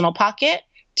our personal pocket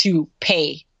to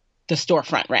pay the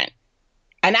storefront rent.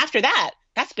 And after that,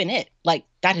 that's been it. Like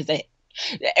that is it.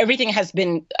 Everything has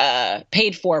been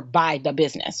paid for by the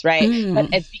business, right?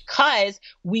 But it's because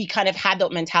we kind of had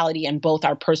that mentality in both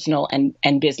our personal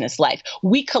and business life.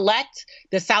 We collect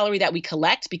the salary that we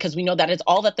collect because we know that it's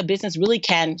all that the business really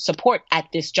can support at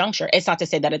this juncture. It's not to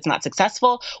say that it's not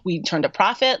successful. We turned a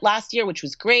profit last year, which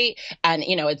was great. And,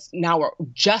 it's now we're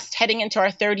just heading into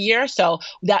our 3rd year. So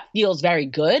that feels very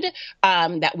good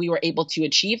that we were able to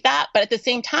achieve that. But at the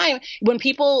same time, when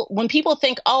people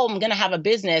think, oh, I'm going to have a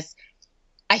business,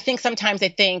 I think sometimes they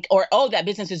think, oh, that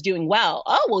business is doing well.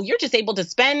 Oh, well, you're just able to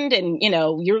spend and,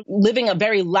 you're living a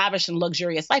very lavish and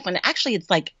luxurious life. When actually it's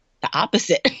like the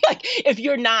opposite. Like if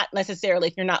you're not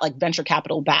like venture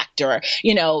capital backed, or,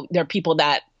 there are people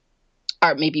that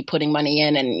are maybe putting money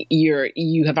in and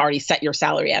you have already set your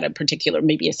salary at a particular,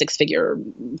 maybe a 6-figure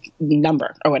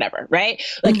number or whatever, right?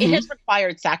 Like it has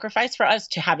required sacrifice for us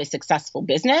to have a successful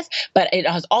business, but it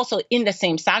has also in the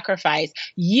same sacrifice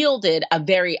yielded a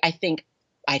very,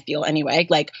 I feel anyway,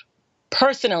 like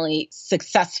personally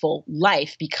successful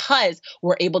life, because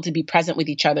we're able to be present with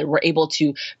each other. We're able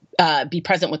to be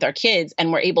present with our kids,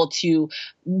 and we're able to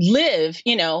live,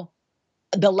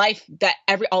 the life that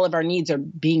all of our needs are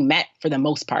being met for the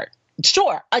most part.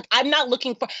 Sure. Like I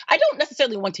don't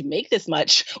necessarily want to make this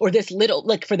much or this little,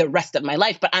 like for the rest of my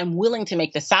life, but I'm willing to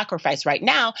make the sacrifice right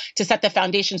now to set the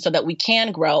foundation so that we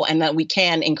can grow and that we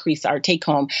can increase our take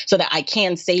home so that I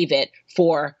can save it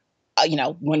for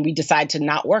when we decide to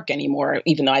not work anymore,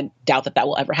 even though I doubt that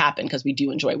will ever happen because we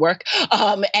do enjoy work,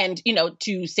 and,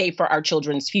 to save for our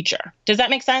children's future. Does that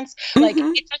make sense? Mm-hmm. Like,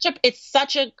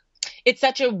 it's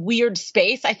such a weird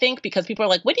space, I think, because people are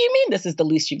like, what do you mean this is the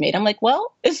least you've made? I'm like,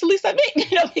 well, it's the least I made,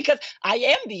 because I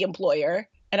am the employer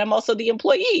and I'm also the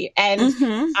employee. And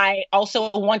I also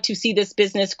want to see this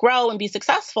business grow and be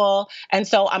successful. And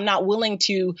so I'm not willing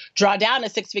to draw down a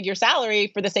 6-figure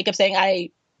salary for the sake of saying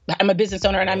I'm a business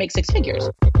owner and I make 6 figures.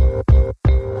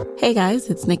 Hey guys,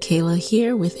 it's Nikayla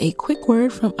here with a quick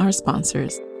word from our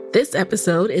sponsors. This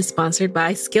episode is sponsored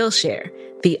by Skillshare.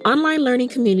 The online learning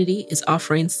community is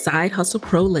offering Side Hustle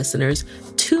Pro listeners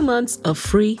 2 months of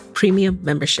free premium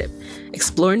membership.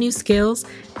 Explore new skills,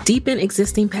 deepen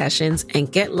existing passions,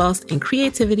 and get lost in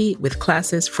creativity with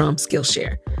classes from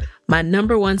Skillshare. My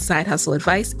number one side hustle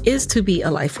advice is to be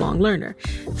a lifelong learner.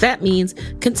 That means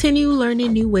continue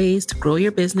learning new ways to grow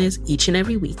your business each and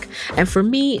every week. And for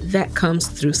me, that comes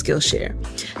through Skillshare.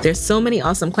 There's so many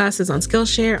awesome classes on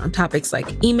Skillshare on topics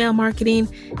like email marketing,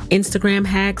 Instagram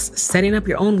hacks, setting up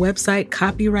your own website,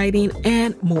 copywriting,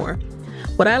 and more.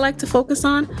 What I like to focus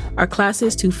on are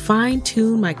classes to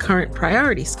fine-tune my current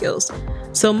priority skills.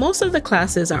 So most of the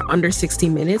classes are under 60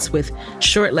 minutes with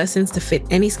short lessons to fit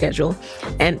any schedule.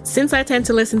 And since I tend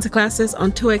to listen to classes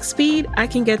on 2x speed, I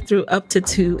can get through up to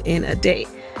 2 in a day.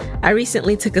 I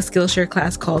recently took a Skillshare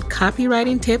class called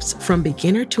Copywriting Tips from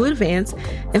Beginner to Advanced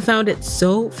and found it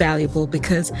so valuable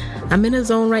because I'm in a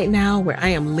zone right now where I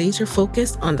am laser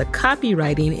focused on the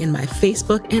copywriting in my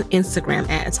Facebook and Instagram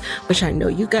ads, which I know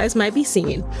you guys might be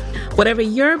seeing. Whatever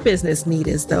your business need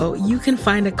is, though, you can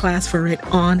find a class for it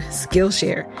on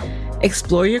Skillshare.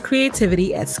 Explore your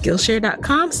creativity at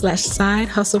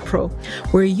Skillshare.com/sidehustlepro,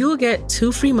 where you'll get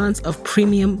 2 free months of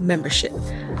premium membership.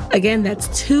 Again, that's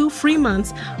 2 free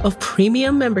months of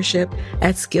premium membership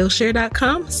at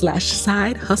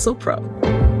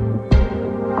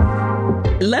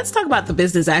Skillshare.com/sidehustlepro. Let's talk about the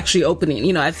business actually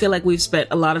opening. I feel like we've spent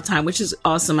a lot of time, which is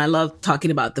awesome. I love talking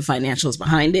about the financials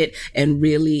behind it and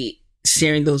really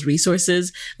sharing those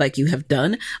resources like you have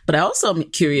done. But I also am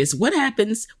curious, what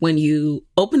happens when you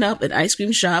open up an ice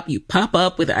cream shop, you pop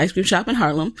up with an ice cream shop in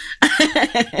Harlem?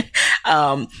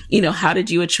 How did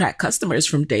you attract customers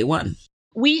from day one?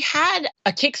 We had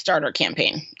a Kickstarter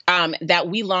campaign that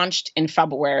we launched in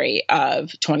February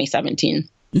of 2017.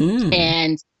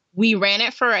 And we ran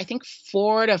it for, I think,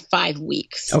 4 to 5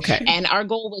 weeks. Okay. And our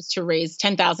goal was to raise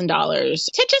 $10,000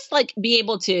 to just be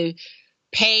able to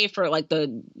pay for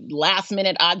the last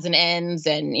minute odds and ends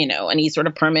and, any sort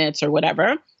of permits or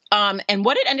whatever. And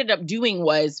what it ended up doing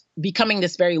was becoming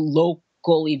this very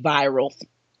locally viral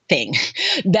thing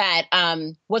that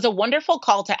was a wonderful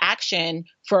call to action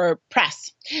for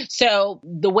press. So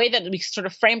the way that we sort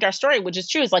of framed our story, which is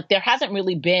true, is there hasn't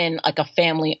really been a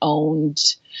family owned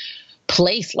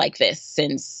place like this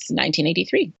since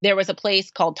 1983. There was a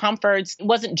place called Tomford's. It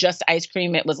wasn't just ice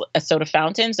cream. It was a soda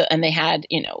fountain. And they had,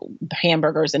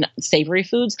 hamburgers and savory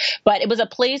foods. But it was a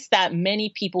place that many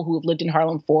people who have lived in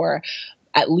Harlem for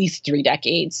at least 3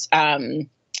 decades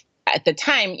at the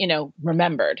time,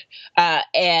 remembered.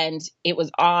 And it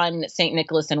was on St.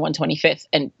 Nicholas and 125th.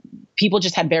 And people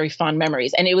just had very fond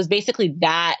memories. And it was basically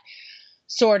that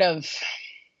sort of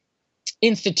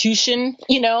institution,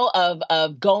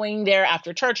 of going there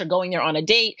after church or going there on a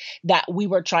date that we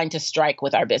were trying to strike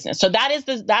with our business. So that is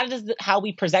how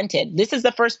we presented. This is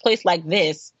the first place like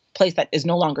this place that is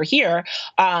no longer here,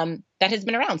 that has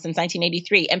been around since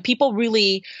 1983. And people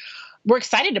really were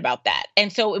excited about that.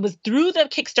 And so it was through the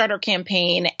Kickstarter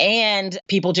campaign and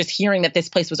people just hearing that this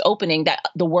place was opening that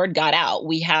the word got out.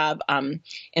 We have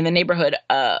in the neighborhood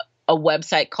a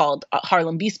website called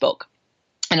Harlem Bespoke.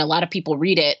 And a lot of people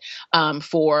read it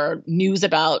for news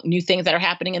about new things that are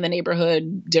happening in the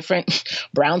neighborhood, different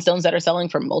brownstones that are selling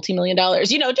for multi-million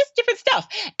dollars, just different stuff.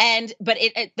 But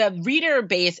the reader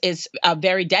base is a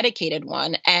very dedicated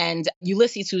one. And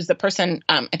Ulysses, who's the person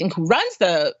I think who runs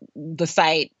the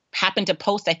site, happened to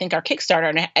post, I think, our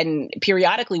Kickstarter and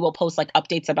periodically will post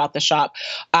updates about the shop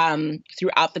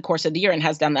throughout the course of the year and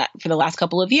has done that for the last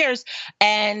couple of years.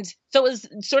 And so it was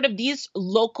sort of these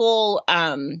local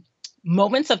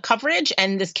moments of coverage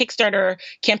and this Kickstarter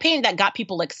campaign that got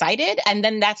people excited. And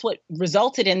then that's what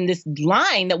resulted in this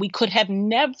line that we could have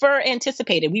never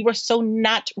anticipated. We were so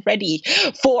not ready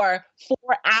for 4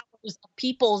 hours of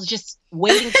people just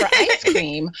waiting for ice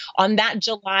cream on that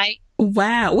July.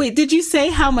 Wow. Wait, did you say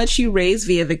how much you raised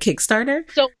via the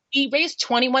Kickstarter? So we raised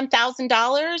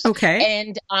 $21,000. Okay.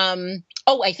 And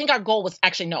I think our goal was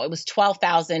actually, no, it was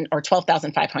 $12,000 or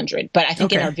 $12,500. But I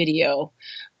think in our video,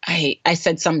 I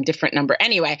said some different number.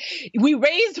 Anyway, we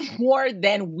raised more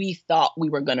than we thought we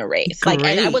were going to raise. Like,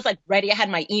 and I was like ready. I had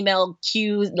my email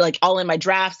queues, like all in my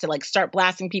drafts to like start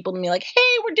blasting people and be like, hey,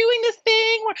 we're doing this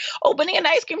thing. We're opening an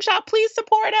ice cream shop. Please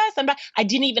support us. And I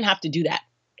didn't even have to do that.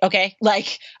 Okay.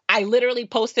 Like I literally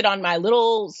posted on my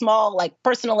little small, like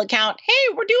personal account,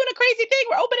 hey, we're doing a crazy thing.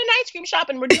 We're opening an ice cream shop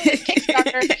and we're doing this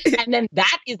Kickstarter. And then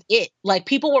that is it. Like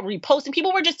people were reposting.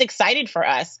 People were just excited for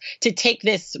us to take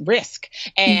this risk.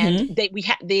 And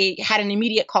they had an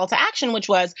immediate call to action, which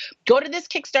was go to this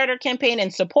Kickstarter campaign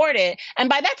and support it. And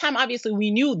by that time, obviously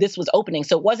we knew this was opening.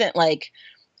 So it wasn't like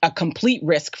a complete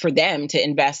risk for them to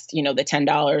invest, the $10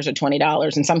 or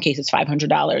 $20, in some cases,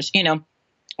 $500,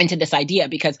 into this idea,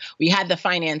 because we had the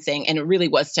financing and it really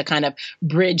was to kind of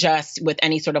bridge us with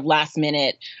any sort of last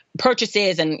minute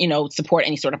purchases and, support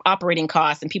any sort of operating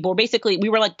costs. And people were we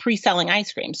were like pre-selling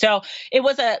ice cream. So it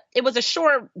was a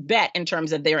sure bet in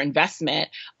terms of their investment.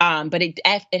 But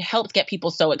it helped get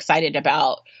people so excited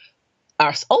about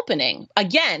us opening.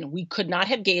 Again, we could not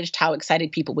have gauged how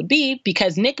excited people would be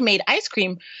because Nick made ice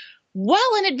cream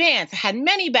well in advance, had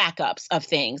many backups of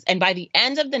things. And by the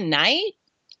end of the night,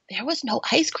 there was no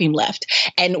ice cream left.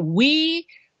 And it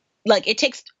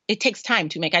takes time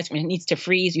to make ice cream. It needs to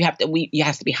freeze. It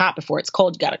has to be hot before it's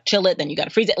cold. You got to chill it. Then you got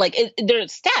to freeze it.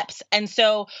 There's steps. And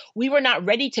so we were not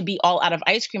ready to be all out of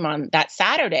ice cream on that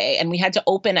Saturday. And we had to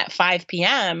open at 5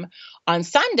 p.m. on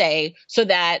Sunday so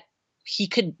that he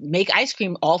could make ice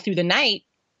cream all through the night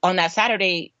on that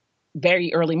Saturday,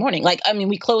 very early morning.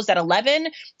 We closed at 11.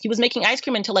 He was making ice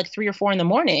cream until like 3 or 4 in the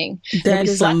morning. That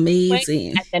is amazing.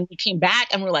 And then we came back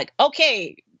and we're like,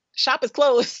 okay, shop is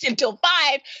closed until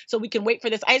 5. So we can wait for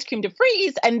this ice cream to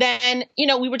freeze. And then,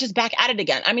 we were just back at it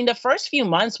again. The first few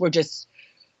months were just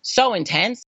so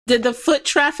intense. Did the foot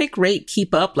traffic rate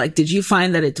keep up? Like, did you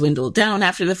find that it dwindled down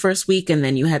after the first week and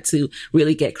then you had to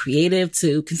really get creative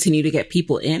to continue to get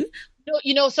people in?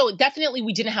 So definitely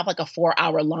we didn't have like a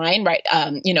 4-hour line, right?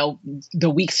 The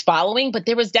weeks following, but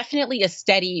there was definitely a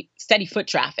steady foot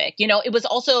traffic. It was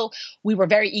also, we were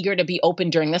very eager to be open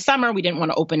during the summer. We didn't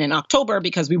want to open in October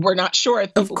because we were not sure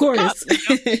if people would come,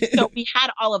 So we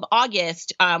had all of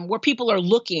August where people are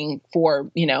looking for,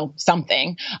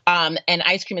 something. And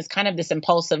ice cream is kind of this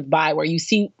impulsive buy where you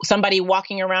see somebody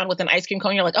walking around with an ice cream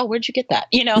cone. You're like, oh, where'd you get that?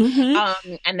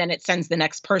 And then it sends the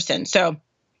next person. So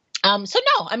no,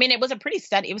 it was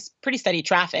pretty steady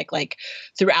traffic, like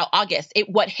throughout August.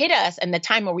 What hit us and the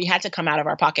time where we had to come out of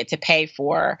our pocket to pay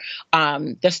for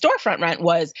the storefront rent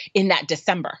was in that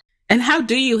December. And how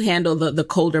do you handle the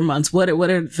colder months? What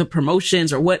are the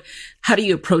promotions or how do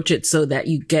you approach it so that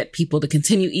you get people to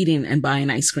continue eating and buying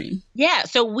ice cream? Yeah.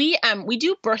 So we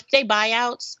do birthday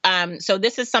buyouts. So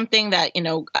this is something that,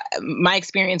 my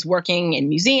experience working in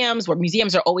museums, where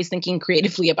museums are always thinking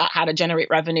creatively about how to generate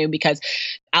revenue, because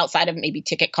outside of maybe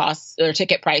ticket costs or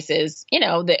ticket prices,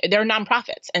 they're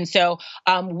nonprofits. And so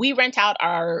we rent out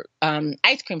our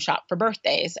ice cream shop for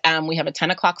birthdays. We have a 10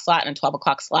 o'clock slot and a 12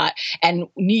 o'clock slot. And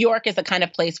New York is the kind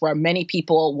of place where many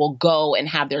people will go and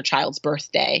have their child's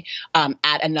birthday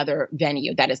at another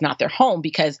venue that is not their home,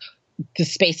 because the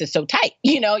space is so tight.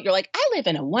 You're like, I live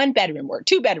in a 1-bedroom or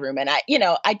 2-bedroom and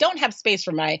I don't have space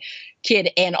for my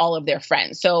kid and all of their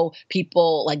friends. So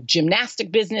people like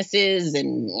gymnastic businesses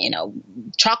and,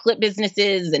 chocolate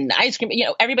businesses and ice cream,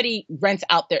 everybody rents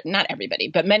out their, not everybody,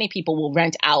 but many people will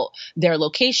rent out their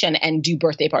location and do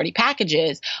birthday party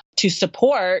packages to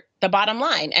support the bottom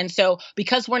line. And so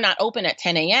because we're not open at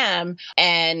 10 a.m.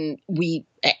 and we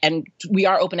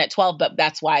are open at 12, but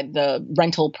that's why the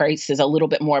rental price is a little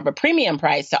bit more of a premium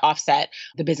price to offset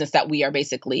the business that we are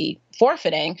basically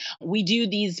forfeiting. We do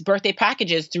these birthday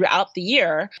packages throughout the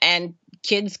year, and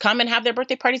kids come and have their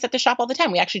birthday parties at the shop all the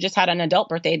time. We actually just had an adult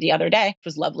birthday the other day, which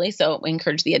was lovely. So we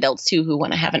encourage the adults too who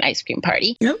want to have an ice cream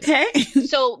party. Okay.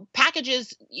 So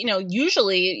packages,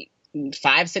 usually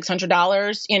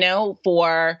 $500-$600,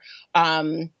 for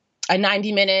a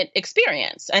 90-minute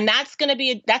experience. And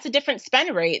that's a different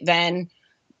spend rate than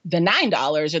the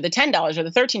 $9 or the $10 or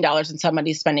the $13 that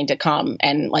somebody's spending to come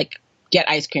and like get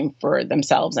ice cream for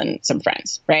themselves and some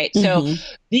friends, right? Mm-hmm. So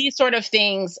these sort of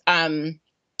things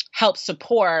help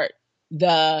support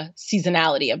the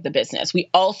seasonality of the business. We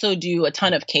also do a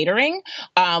ton of catering,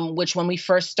 which when we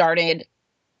first started,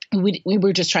 we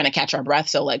were just trying to catch our breath.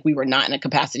 So like we were not in a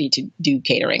capacity to do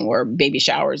catering or baby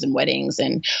showers and weddings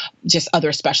and just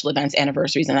other special events,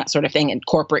 anniversaries and that sort of thing, and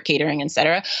corporate catering, et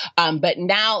cetera. But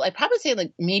now I'd probably say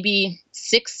like maybe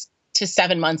 6 to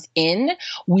 7 months in,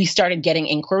 we started getting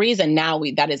inquiries, and now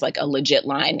that is like a legit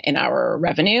line in our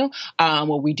revenue, where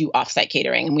we do offsite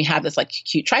catering. And we have this like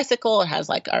cute tricycle. It has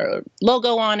like our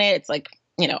logo on it. It's like,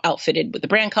 outfitted with the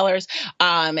brand colors.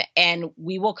 And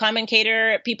we will come and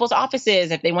cater people's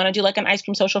offices if they want to do like an ice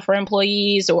cream social for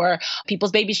employees or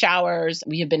people's baby showers.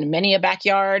 We have been in many a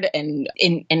backyard, and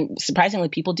surprisingly,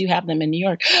 people do have them in New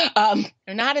York.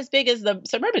 They're not as big as the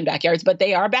suburban backyards, but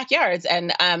they are backyards.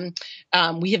 And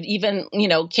we have even,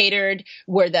 catered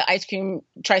where the ice cream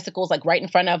tricycle is like right in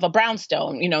front of a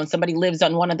brownstone, and somebody lives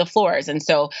on one of the floors. And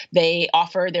so they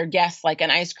offer their guests like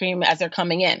an ice cream as they're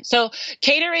coming in. So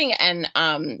catering and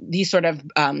these sort of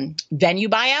venue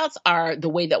buyouts are the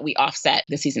way that we offset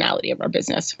the seasonality of our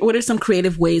business. What are some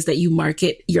creative ways that you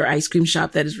market your ice cream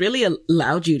shop that has really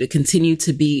allowed you to continue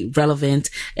to be relevant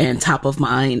and top of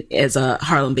mind as a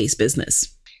Harlem-based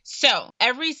business? So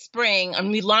every spring,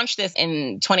 and we launched this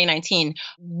in 2019,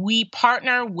 we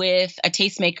partner with a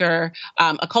tastemaker,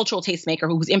 a cultural tastemaker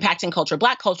who's impacting culture,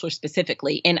 Black culture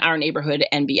specifically, in our neighborhood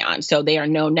and beyond. So they are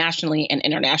known nationally and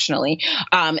internationally.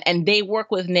 And they work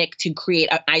with Nick to create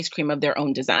an ice cream of their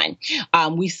own design.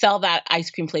 We sell that ice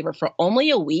cream flavor for only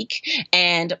a week,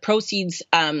 and proceeds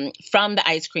from the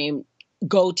ice cream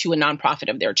go to a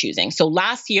nonprofit of their choosing. So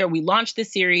last year we launched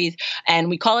this series and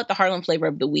we call it the Harlem Flavor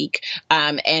of the Week.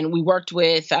 And we worked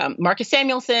with Marcus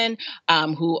Samuelson,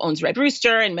 who owns Red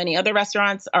Rooster and many other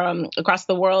restaurants across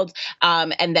the world.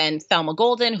 And then Thelma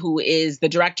Golden, who is the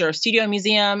director of Studio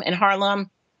Museum in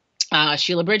Harlem.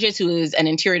 Sheila Bridges, who is an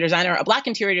interior designer, a Black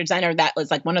interior designer that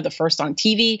was like one of the first on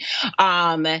TV.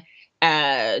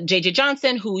 JJ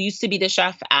Johnson, who used to be the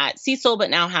chef at Cecil, but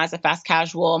now has a fast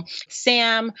casual.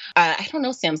 Sam, I don't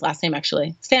know Sam's last name,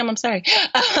 actually. Sam, I'm sorry.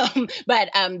 But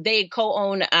they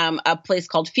co-own a place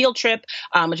called Field Trip,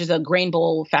 which is a grain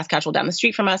bowl fast casual down the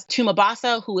street from us. Tuma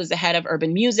Basa, who is the head of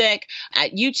urban music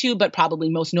at YouTube, but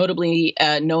probably most notably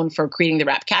known for creating the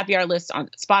Rap Caviar list on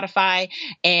Spotify.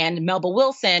 And Melba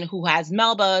Wilson, who has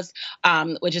Melba's,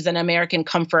 which is an American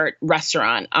comfort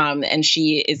restaurant. And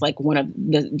she is like one of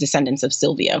the descendants of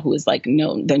Sylvia, who is like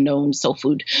the known soul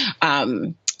food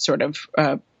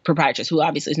proprietress, who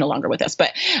obviously is no longer with us.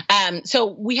 But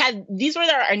so these were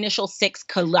our initial 6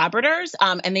 collaborators,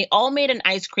 and they all made an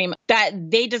ice cream that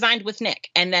they designed with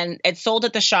Nick, and then it sold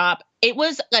at the shop. It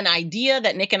was an idea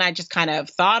that Nick and I just kind of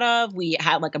thought of. We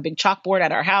had like a big chalkboard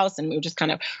at our house, and we were just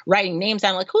kind of writing names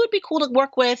down, like who would be cool to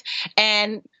work with.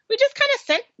 And we just kind of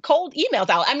sent cold emails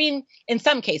out. I mean, in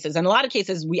some cases, in a lot of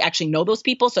cases, we actually know those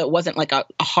people. So it wasn't like a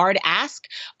hard ask.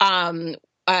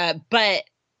 But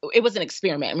it was an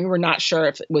experiment. We were not sure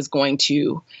if it was going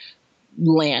to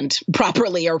land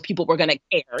properly or people were going to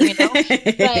care,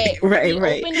 But we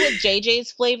opened with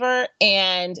JJ's flavor,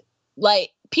 and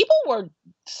like people were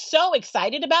so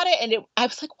excited about it. And I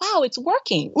was like, wow, it's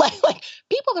working. Like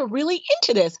people are really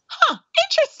into this.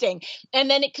 Interesting. And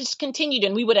then it just continued,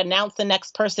 and we would announce the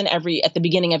next person at the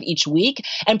beginning of each week.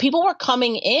 And people were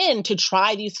coming in to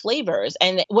try these flavors.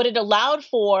 And what it allowed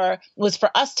for was for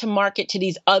us to market to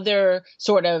these other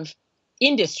sort of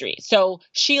industry. So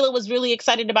Sheila was really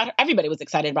excited about everybody was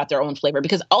excited about their own flavor,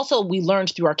 because also we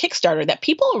learned through our Kickstarter that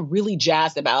people are really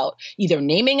jazzed about either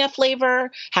naming a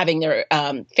flavor, having their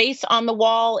face on the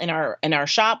wall in our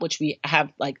shop, which we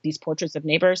have like these portraits of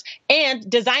neighbors, and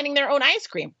designing their own ice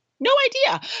cream. No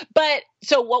idea. But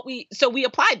so we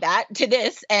applied that to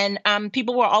this, and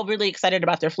people were all really excited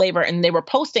about their flavor, and they were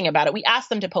posting about it. We asked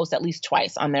them to post at least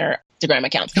twice on their Instagram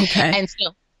accounts. Okay. And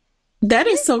so that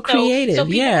is so creative. So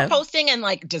people were posting, and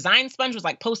like Design Sponge was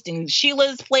like posting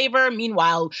Sheila's flavor.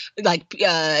 Meanwhile, like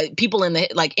people in the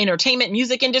like entertainment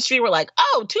music industry were like,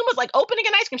 oh, Tuma's like opening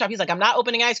an ice cream shop. He's like, I'm not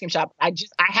opening an ice cream shop. I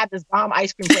had this bomb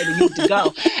ice cream flavor, you need to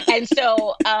go. And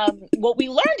so what we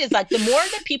learned is like the more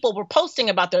that people were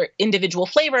posting about their individual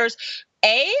flavors,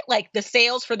 like the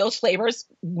sales for those flavors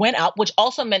went up, which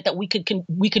also meant that we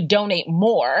could donate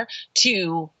more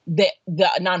to the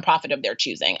nonprofit of their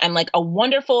choosing. And like a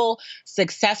wonderful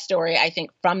success story, I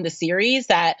think, from the series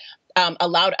that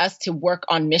allowed us to work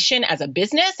on mission as a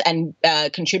business and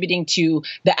contributing to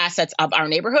the assets of our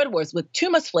neighborhood was with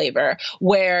Tuma's flavor,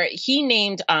 where he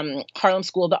named Harlem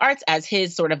School of the Arts as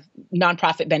his sort of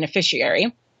nonprofit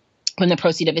beneficiary from the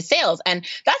proceeds of his sales. And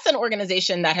that's an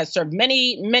organization that has served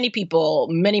many, many people,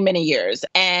 many, many years,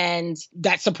 and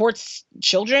that supports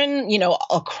children,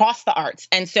 across the arts.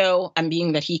 And so,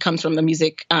 being that he comes from the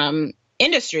music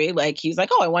industry, like he's like,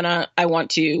 oh,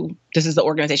 this is the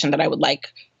organization that I would like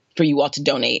for you all to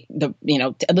donate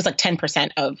it was like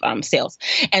 10% of sales.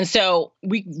 And so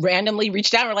we randomly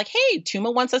reached out and we're like, hey,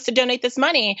 Tuma wants us to donate this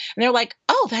money. And they're like,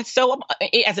 oh, that's so,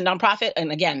 as a nonprofit. And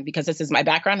again, because this is my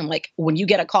background, I'm like, when you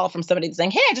get a call from somebody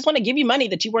saying, hey, I just want to give you money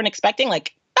that you weren't expecting,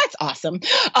 like, that's awesome.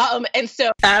 And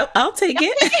so I'll take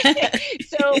it.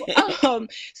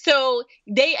 So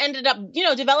they ended up,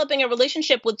 developing a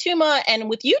relationship with Tuma and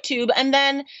with YouTube. And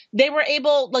then they were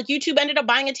able, YouTube ended up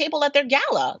buying a table at their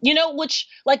gala, which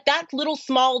that little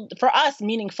small, for us,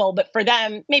 meaningful, but for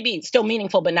them, maybe still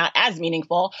meaningful, but not as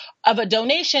meaningful of a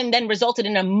donation then resulted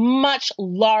in a much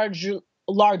larger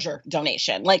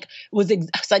donation. I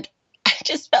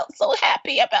just felt so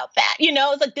happy about that.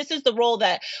 It's this is the role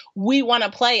that we want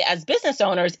to play as business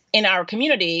owners in our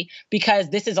community, because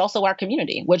this is also our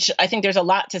community, which I think there's a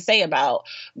lot to say about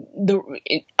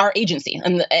our agency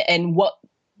and what we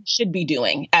should be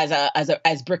doing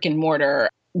as brick and mortar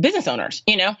business owners,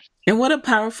 And what a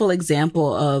powerful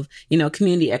example of,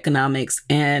 community economics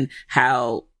and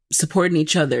how supporting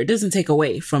each other doesn't take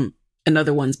away from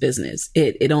another one's business.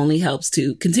 It only helps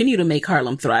to continue to make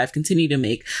Harlem thrive, continue to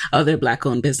make other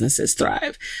Black-owned businesses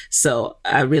thrive. So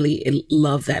I really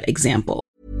love that example.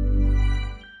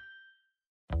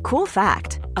 Cool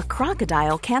fact, a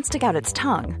crocodile can't stick out its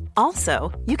tongue.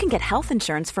 Also, you can get health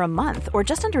insurance for a month or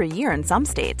just under a year in some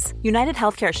states. United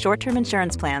Healthcare short-term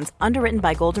insurance plans, underwritten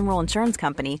by Golden Rule Insurance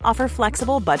Company, offer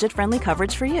flexible, budget-friendly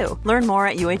coverage for you. Learn more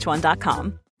at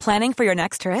uh1.com. Planning for your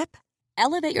next trip?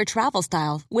 Elevate your travel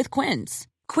style with Quince.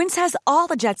 Quince has all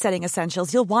the jet-setting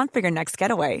essentials you'll want for your next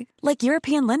getaway, like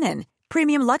European linen,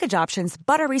 premium luggage options,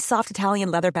 buttery soft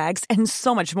Italian leather bags, and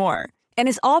so much more. And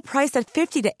is all priced at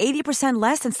 50 to 80%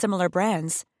 less than similar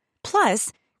brands.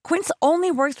 Plus, Quince only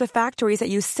works with factories that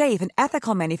use safe and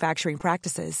ethical manufacturing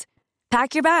practices.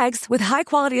 Pack your bags with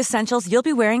high-quality essentials you'll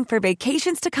be wearing for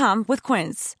vacations to come with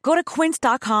Quince. Go to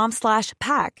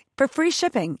quince.com/pack for free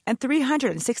shipping and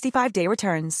 365-day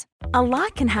returns. A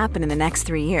lot can happen in the next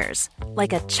 3 years.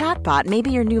 Like a chatbot may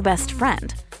be your new best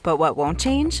friend. But what won't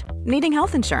change? Needing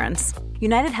health insurance.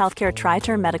 United Healthcare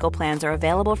Tri-Term Medical Plans are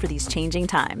available for these changing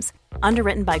times.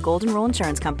 Underwritten by Golden Rule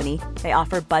Insurance Company, they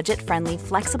offer budget-friendly,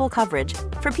 flexible coverage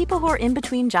for people who are in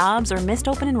between jobs or missed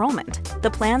open enrollment.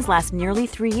 The plans last nearly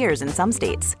 3 years in some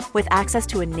states, with access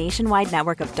to a nationwide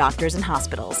network of doctors and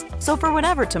hospitals. So for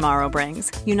whatever tomorrow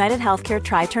brings, United Healthcare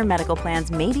Tri-Term Medical Plans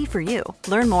may be for you.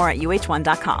 Learn more at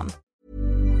uh1.com.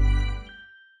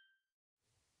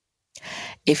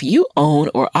 If you own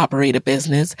or operate a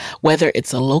business, whether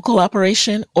it's a local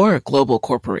operation or a global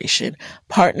corporation,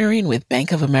 partnering with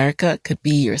Bank of America could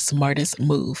be your smartest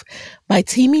move. By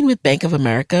teaming with Bank of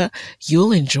America,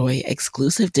 you'll enjoy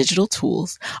exclusive digital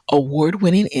tools,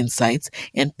 award-winning insights,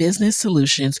 and business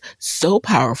solutions so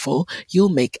powerful you'll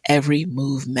make every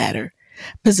move matter.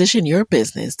 Position your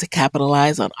business to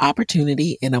capitalize on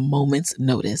opportunity in a moment's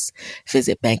notice.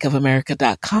 Visit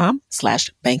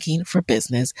bankofamerica.com/banking for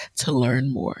business to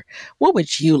learn more. What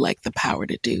would you like the power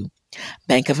to do?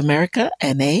 Bank of America,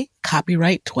 N.A.,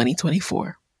 copyright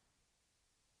 2024.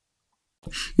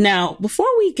 Now, before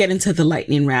we get into the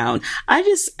lightning round,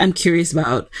 I'm curious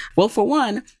about, well, for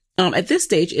one, at this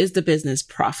stage, is the business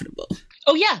profitable?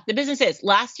 Oh, yeah, the business is.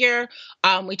 Last year,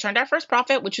 we turned our first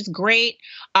profit, which was great.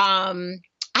 I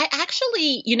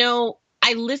actually,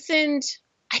 I listened,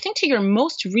 I think, to your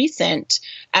most recent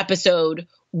episode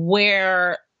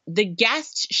where the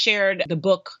guest shared the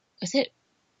book. Is it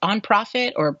On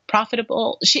Profit or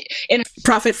Profitable?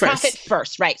 Profit First. Profit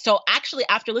First, right. So actually,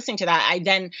 after listening to that, I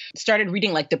then started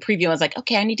reading the preview. I was like,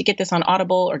 okay, I need to get this on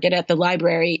Audible or get it at the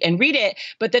library and read it.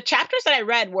 But the chapters that I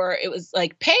read it was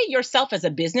pay yourself as a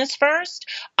business first.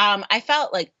 I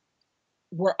felt like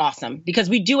were awesome because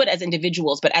we do it as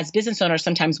individuals, but as business owners,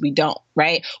 sometimes we don't,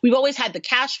 right? We've always had the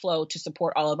cash flow to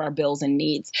support all of our bills and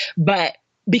needs. But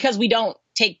because we don't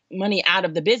take money out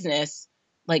of the business,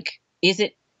 do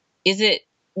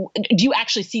you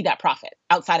actually see that profit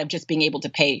outside of just being able to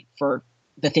pay for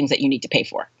the things that you need to pay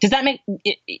for? Does that are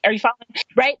you following?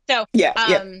 Right? So,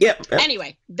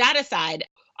 Anyway, that aside,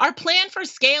 our plan for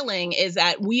scaling is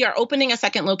that we are opening a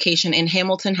second location in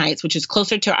Hamilton Heights, which is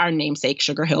closer to our namesake,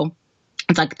 Sugar Hill.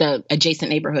 It's like the adjacent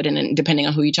neighborhood. And depending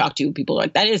on who you talk to, people are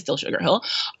like, that is still Sugar Hill.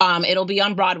 It'll be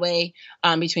on Broadway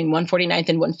between 149th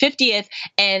and 150th.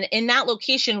 And in that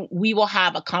location, we will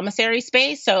have a commissary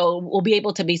space. So we'll be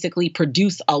able to basically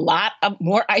produce a lot of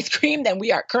more ice cream than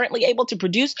we are currently able to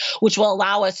produce, which will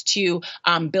allow us to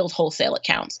build wholesale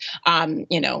accounts.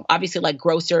 Obviously,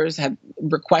 grocers have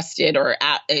requested or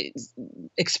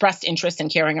expressed interest in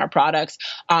carrying our products.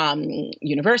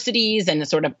 Universities and the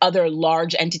sort of other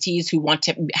large entities who want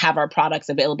want to have our products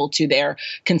available to their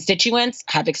constituents,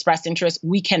 have expressed interest.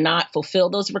 We cannot fulfill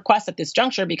those requests at this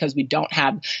juncture because we don't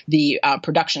have the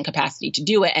production capacity to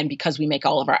do it. And because we make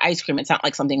all of our ice cream, it's not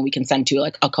like something we can send to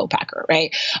like a co-packer,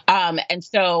 right? And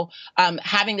so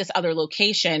having this other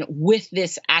location with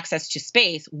this access to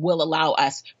space will allow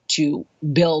us to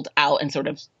build out and sort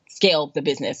of scale the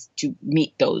business to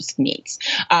meet those needs.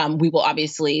 We will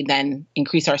obviously then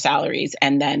increase our salaries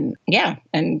and then,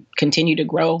 and continue to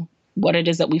grow what it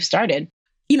is that we've started.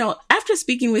 You know, after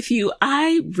speaking with you,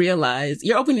 I realized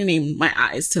you're opening my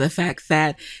eyes to the fact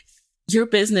that your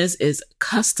business is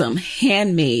custom,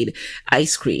 handmade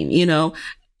ice cream. You know,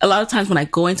 a lot of times when I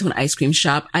go into an ice cream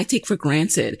shop, I take for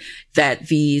granted that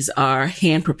these are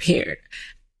hand prepared.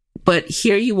 But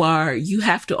here you are, you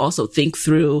have to also think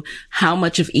through how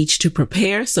much of each to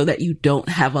prepare so that you don't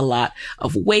have a lot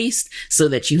of waste, so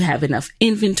that you have enough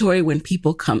inventory when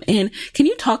people come in. Can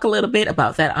you talk a little bit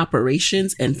about that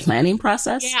operations and planning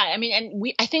process? Yeah, I mean,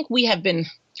 and I think we have been,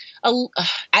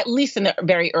 at least in the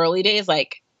very early days,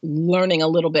 like learning a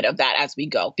little bit of that as we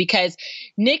go, because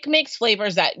Nick makes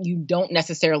flavors that you don't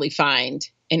necessarily find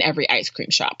in every ice cream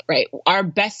shop, right? Our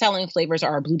best-selling flavors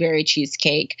are our blueberry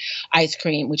cheesecake ice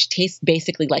cream, which tastes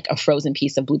basically like a frozen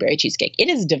piece of blueberry cheesecake. It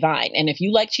is divine. And if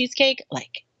you like cheesecake,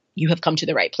 like, you have come to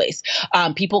the right place.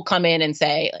 People come in and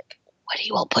say, like, what do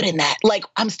you all put in that? Like,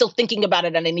 I'm still thinking about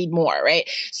it and I need more, right?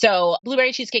 So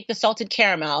blueberry cheesecake, the salted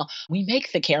caramel, we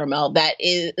make the caramel that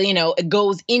is, you know, it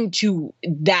goes into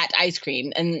that ice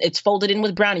cream and it's folded in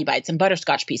with brownie bites and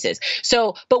butterscotch pieces.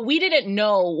 So, but we didn't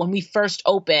know when we first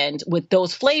opened with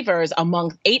those flavors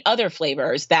among 8 other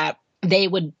flavors that they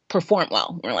would perform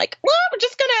well. We're like, well, we're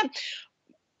just going to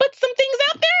put some things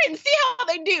out there and see how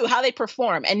they do, how they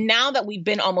perform. And now that we've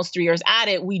been almost 3 years at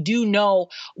it, we do know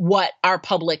what our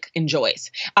public enjoys.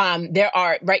 There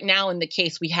are, right now in the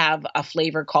case, we have a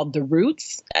flavor called the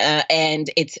Roots, and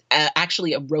it's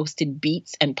actually a roasted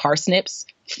beets and parsnips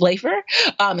flavor.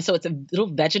 So it's a little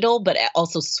vegetal, but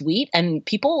also sweet. And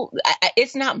people,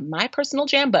 it's not my personal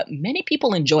jam, but many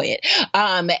people enjoy it.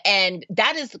 And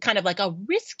that is kind of like a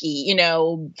risky, you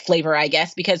know, flavor, I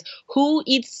guess, because who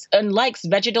eats and likes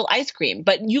vegetal ice cream?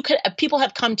 But people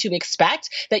have come to expect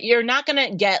that you're not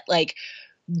going to get like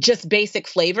just basic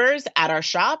flavors at our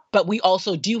shop, but we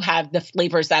also do have the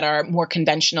flavors that are more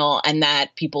conventional and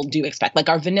that people do expect, like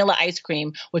our vanilla ice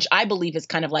cream, which I believe is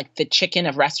kind of like the chicken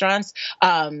of restaurants.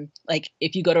 Like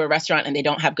if you go to a restaurant and they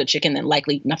don't have good chicken, then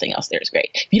likely nothing else there is great.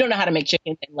 If you don't know how to make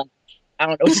chicken, then like, I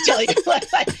don't know what to tell you. Just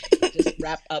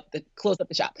close up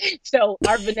the shop. So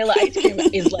our vanilla ice cream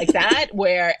is like that,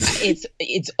 where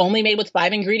it's only made with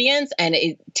 5 ingredients and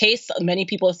it tastes, many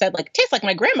people have said, like, tastes like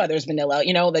my grandmother's vanilla,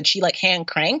 you know, that she like hand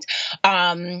cranked.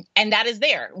 And that is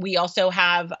there. We also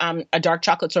have a dark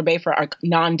chocolate sorbet for our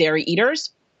non-dairy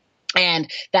eaters.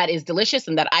 And that is delicious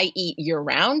and that I eat year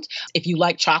round. If you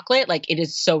like chocolate, like it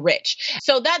is so rich.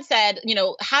 So that said, you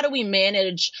know, how do we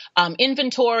manage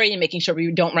inventory and making sure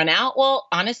we don't run out? Well,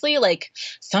 honestly, like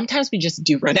sometimes we just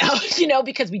do run out, you know,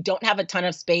 because we don't have a ton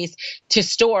of space to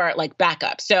store like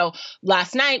backup. So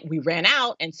last night we ran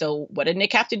out. And so what did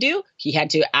Nick have to do? He had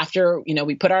to, after, you know,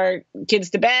 we put our kids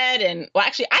to bed and, well,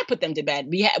 actually I put them to bed.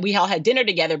 We all had dinner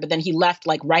together, but then he left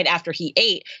like right after he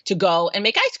ate to go and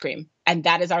make ice cream. And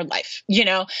that is our life, you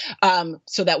know,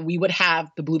 so that we would have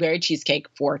the blueberry cheesecake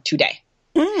for today.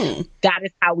 That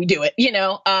is how we do it, you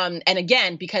know. And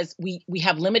again, because we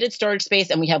have limited storage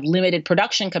space and we have limited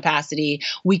production capacity,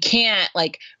 we can't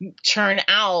like churn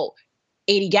out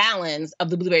 80 gallons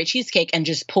of the blueberry cheesecake and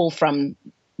just pull from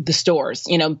the stores,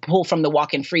 you know, pull from the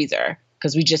walk-in freezer,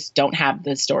 because we just don't have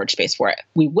the storage space for it.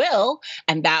 We will,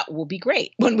 and that will be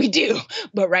great when we do.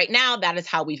 But right now, that is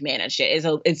how we've managed it.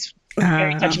 It's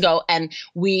very touch and go. And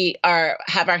we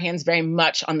have our hands very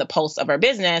much on the pulse of our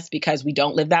business because we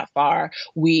don't live that far.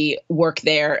 We work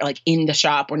there like in the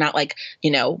shop. We're not like,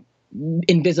 you know,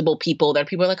 invisible people that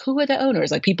people are like, who are the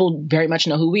owners? Like people very much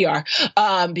know who we are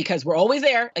because we're always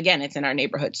there. Again, it's in our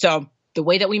neighborhood. So the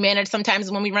way that we manage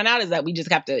sometimes when we run out is that we just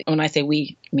have to, when I say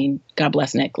we, I mean, God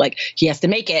bless Nick, like he has to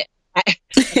make it at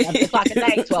 11 o'clock at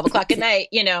night, 12 o'clock at night,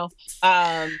 you know,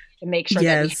 to make sure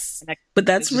that we but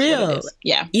that's real.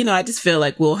 Yeah. You know, I just feel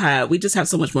like we just have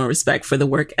so much more respect for the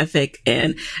work ethic.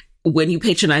 And when you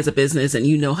patronize a business and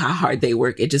you know how hard they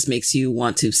work, it just makes you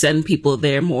want to send people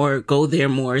there more, go there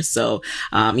more. So,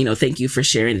 you know, thank you for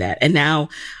sharing that. And now,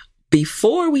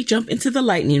 before we jump into the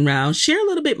lightning round, share a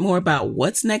little bit more about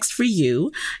what's next for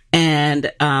you and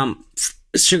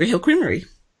Sugar Hill Creamery.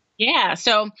 Yeah.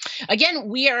 So again,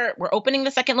 we're opening the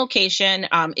second location.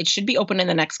 It should be open in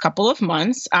the next couple of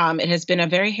months. It has been a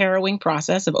very harrowing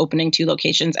process of opening 2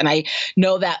 locations. And I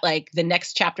know that like the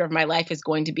next chapter of my life is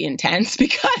going to be intense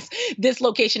because this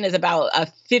location is about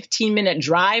a 15-minute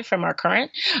drive from our current.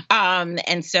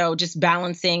 And so just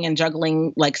balancing and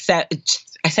juggling like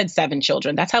I said 7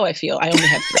 children. That's how I feel. I only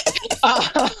have 3.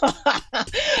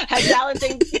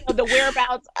 Balancing the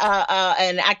whereabouts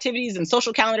and activities and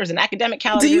social calendars and academic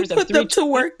calendars. Do you put them to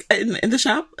work in the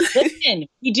shop? Listen,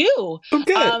 we do.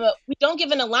 Okay. We don't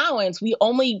give an allowance. We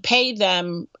only pay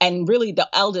them, and really the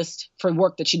eldest, for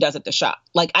work that she does at the shop.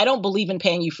 Like, I don't believe in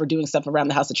paying you for doing stuff around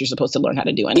the house that you're supposed to learn how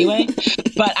to do anyway.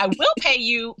 But I will pay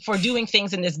you for doing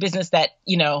things in this business that,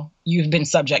 you've been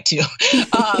subject to.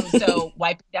 So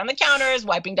wiping down the counters,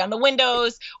 wiping down the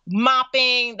windows,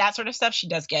 mopping, that sort of stuff, she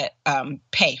does get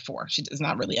pay for. She does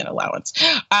not really an allowance.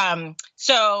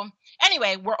 So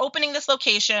anyway, we're opening this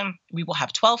location. We will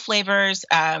have 12 flavors.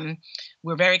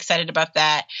 We're very excited about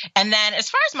that. And then as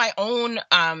far as my own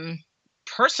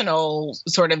personal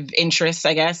sort of interests,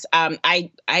 I guess,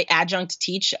 I adjunct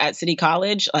teach at City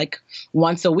College like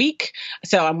once a week.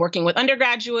 So I'm working with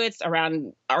undergraduates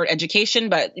around art education,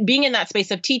 but being in that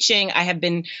space of teaching, I have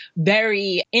been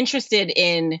very interested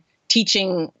in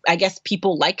teaching, I guess,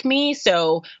 people like me.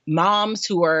 So moms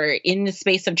who are in the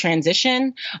space of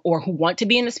transition or who want to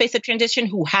be in the space of transition,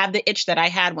 who have the itch that I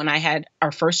had when I had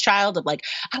our first child of like,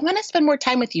 I want to spend more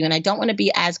time with you and I don't want to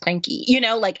be as cranky,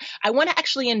 like I want to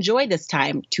actually enjoy this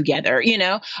time together,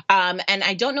 and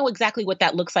I don't know exactly what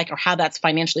that looks like or how that's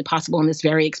financially possible in this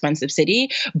very expensive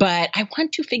city, but I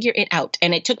want to figure it out.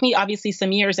 And it took me obviously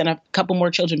some years and a couple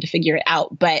more children to figure it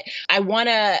out, but I want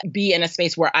to be in a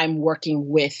space where I'm working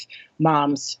with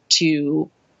moms to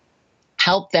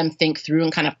help them think through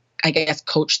and kind of, I guess,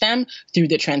 coach them through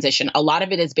the transition. A lot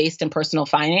of it is based in personal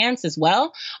finance as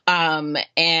well,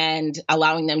 and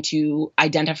allowing them to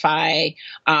identify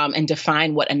and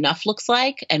define what enough looks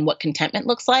like and what contentment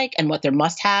looks like and what their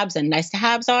must-haves and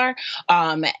nice-to-haves are,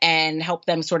 and help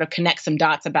them sort of connect some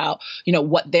dots about,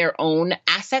 what their own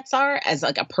assets are as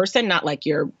like a person, not like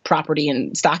your property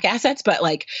and stock assets, but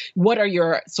like what are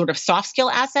your sort of soft skill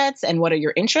assets and what are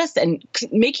your interests, and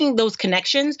making those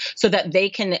connections so that they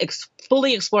can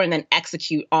fully explore and then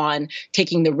execute on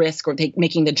taking the risk or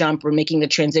making the jump or making the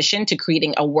transition to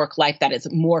creating a work life that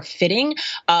is more fitting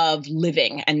of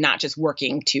living and not just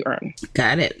working to earn.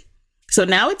 Got it. So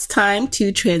now it's time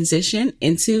to transition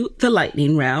into the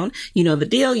lightning round. You know the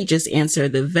deal. You just answer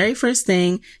the very first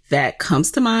thing that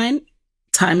comes to mind.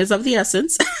 Time is of the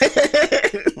essence.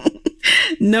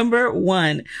 Number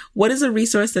 1, what is a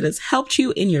resource that has helped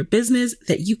you in your business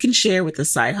that you can share with the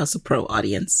Side Hustle Pro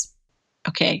audience?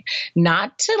 Okay,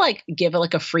 not to like give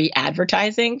a free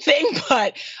advertising thing,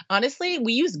 but honestly,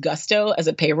 we use Gusto as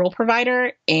a payroll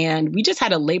provider and we just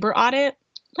had a labor audit.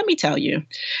 Let me tell you,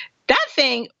 that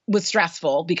thing was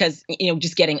stressful because,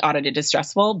 just getting audited is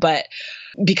stressful. But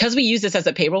because we use this as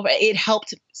a payroll, it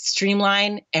helped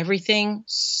streamline everything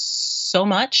so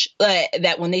much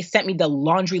that when they sent me the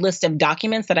laundry list of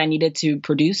documents that I needed to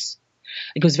produce,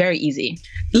 it was very easy.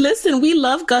 Listen, we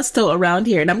love Gusto around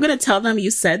here. And I'm going to tell them you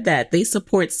said that. They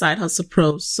support Side Hustle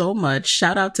Pro so much.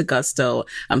 Shout out to Gusto.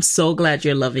 I'm so glad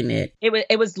you're loving it.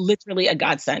 It was literally a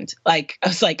godsend. Like, I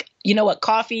was like, you know what?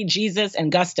 Coffee, Jesus,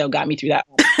 and Gusto got me through that.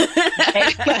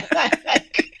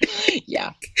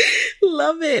 Yeah.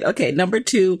 Love it. Okay. Number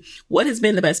 2, what has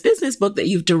been the best business book that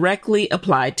you've directly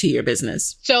applied to your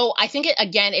business? So I think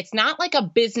it's not like a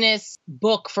business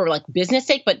book for like business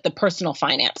sake, but the personal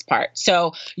finance part.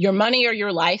 So Your Money or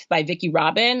Your Life by Vicki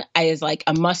Robin is like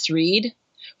a must read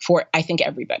for, I think,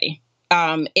 everybody.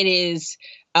 It is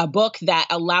a book that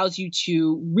allows you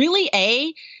to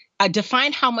really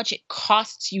define how much it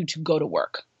costs you to go to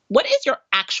work. What is your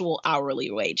actual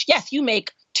hourly wage? Yes, you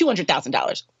make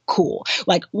 $200,000. Cool.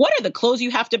 Like, what are the clothes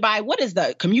you have to buy? What is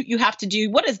the commute you have to do?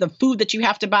 What is the food that you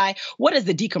have to buy? What is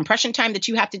the decompression time that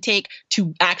you have to take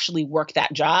to actually work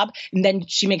that job? And then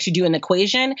she makes you do an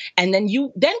equation. And then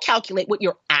you then calculate what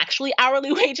your actually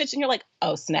hourly wage is. And you're like,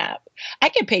 oh, snap. I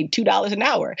get paid $2 an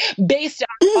hour based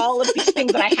on all of these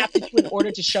things that I have to do in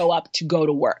order to show up to go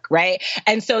to work. Right.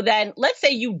 And so then let's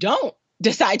say you don't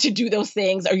decide to do those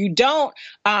things, or you don't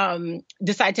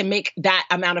decide to make that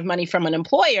amount of money from an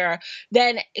employer,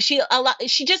 then she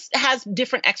just has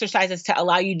different exercises to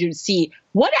allow you to see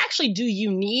what actually do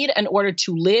you need in order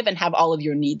to live and have all of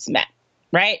your needs met.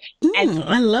 right? And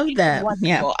I love that.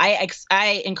 wonderful. Yeah.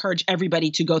 I encourage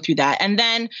everybody to go through that. And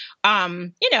then,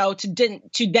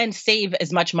 to then save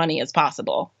as much money as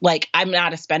possible. Like, I'm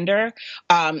not a spender.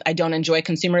 I don't enjoy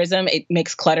consumerism. It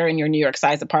makes clutter in your New York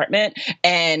size apartment.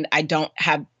 And I don't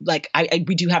have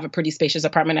we do have a pretty spacious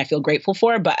apartment I feel grateful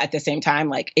for, but at the same time,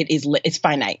 like it's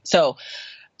finite. So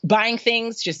buying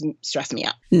things just stress me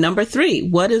out. Number 3,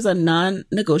 what is a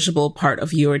non-negotiable part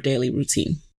of your daily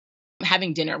routine?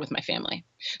 Having dinner with my family.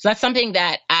 So that's something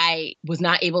that I was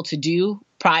not able to do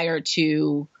prior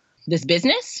to this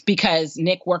business because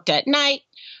Nick worked at night.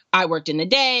 I worked in the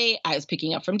day. I was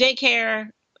picking up from daycare.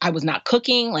 I was not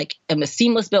cooking. Like, the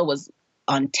seamless bill was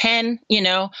on 10,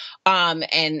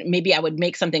 and maybe I would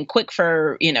make something quick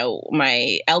for,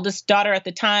 my eldest daughter at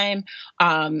the time.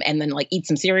 And then like eat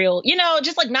some cereal,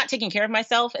 just like not taking care of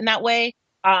myself in that way.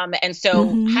 And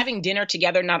so having dinner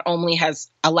together not only has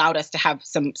allowed us to have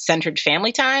some centered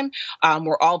family time,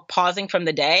 we're all pausing from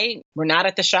the day. We're not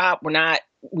at the shop.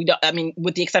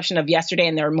 With the exception of yesterday,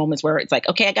 and there are moments where it's like,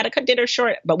 okay, I got to cut dinner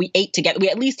short, but we ate together. We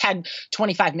at least had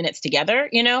 25 minutes together,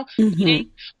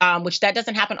 eating, which that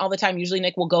doesn't happen all the time. Usually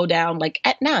Nick will go down like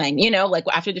at 9, like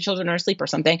after the children are asleep or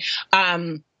something.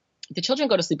 The children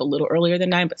go to sleep a little earlier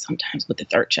than 9, but sometimes with the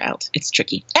third child, it's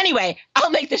tricky. Anyway, I'll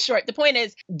make this short. The point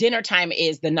is, dinner time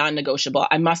is the non-negotiable.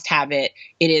 I must have it.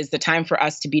 It is the time for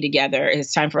us to be together. It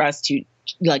is time for us to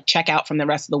check out from the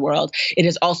rest of the world. It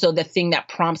is also the thing that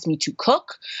prompts me to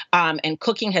cook. And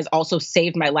cooking has also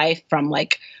saved my life from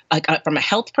from a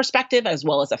health perspective as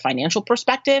well as a financial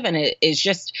perspective. And it is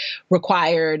just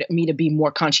required me to be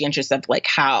more conscientious of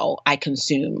how I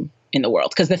consume in the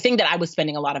world. Because the thing that I was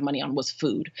spending a lot of money on was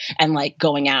food and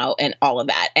going out and all of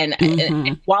that.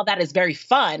 And while that is very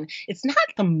fun, it's not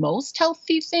the most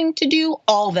healthy thing to do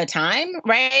all the time,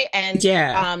 right? And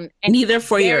and neither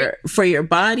for your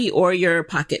body or your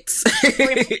pockets.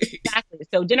 Exactly.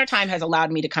 So dinner time has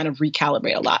allowed me to kind of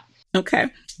recalibrate a lot. Okay.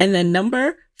 And then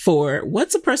number 4,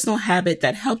 what's a personal habit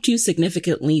that helped you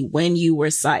significantly when you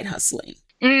were side hustling?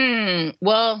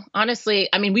 Well, honestly,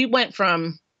 we went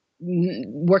from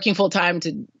working full time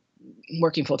to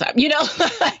working full time, so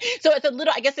it's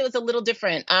I guess it was a little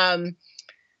different. I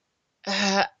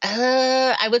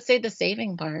would say the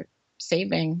saving part,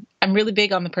 I'm really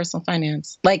big on the personal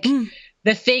finance.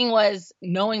 The thing was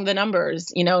knowing the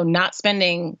numbers, not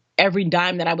spending every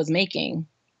dime that I was making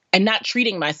and not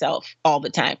treating myself all the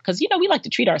time. Cause we like to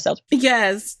treat ourselves.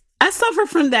 Yes. I suffer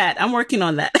from that. I'm working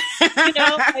on that. I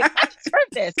deserve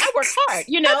this. I work hard,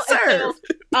 And so,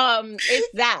 it's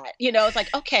that, it's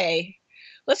like, okay,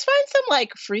 let's find some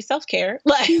free self-care,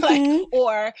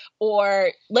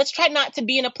 or let's try not to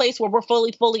be in a place where we're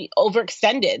fully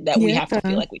overextended that we have to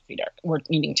feel like we're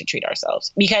needing to treat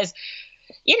ourselves, because,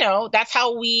 that's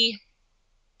how we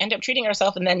end up treating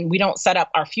ourselves. And then we don't set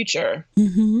up our future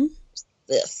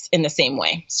this in the same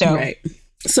way. So, right.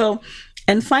 So,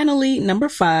 and finally, number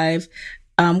 5,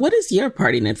 what is your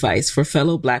parting advice for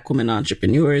fellow Black women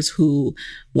entrepreneurs who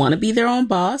want to be their own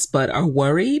boss, but are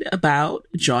worried about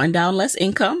drawing down less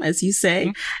income, as you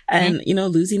say, and,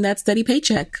 losing that steady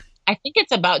paycheck? I think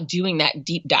it's about doing that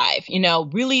deep dive,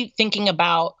 really thinking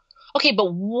about, okay,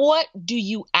 but what do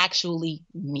you actually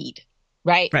need?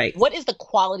 Right? What is the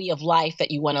quality of life that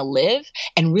you want to live,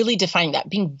 and really define that,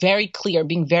 being very clear,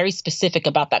 being very specific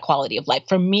about that quality of life.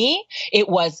 For me, it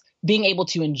was being able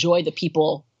to enjoy the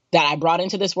people that I brought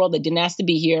into this world that didn't ask to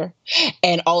be here,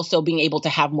 and also being able to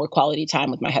have more quality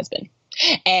time with my husband.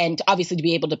 And obviously to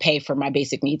be able to pay for my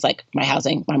basic needs, like my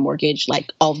housing, my mortgage,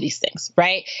 all of these things.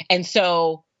 Right. And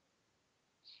so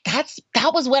that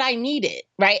was what I needed.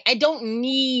 Right. I don't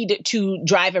need to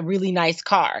drive a really nice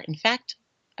car. In fact,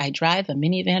 I drive a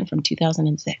minivan from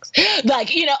 2006.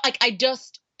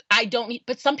 I don't need,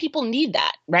 but some people need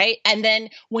that, right? And then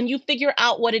when you figure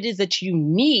out what it is that you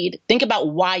need, think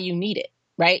about why you need it,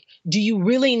 right? Do you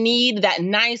really need that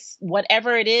nice,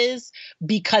 whatever it is,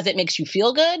 because it makes you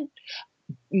feel good?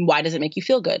 Why does it make you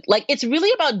feel good? It's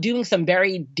really about doing some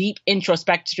very deep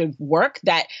introspective work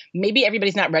that maybe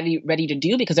everybody's not ready to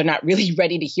do because they're not really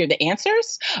ready to hear the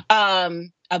answers of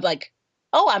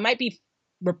I might be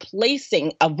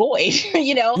replacing a void,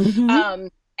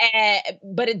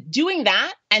 but doing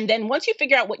that. And then once you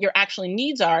figure out what your actual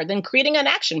needs are, then creating an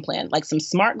action plan, some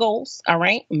SMART goals, all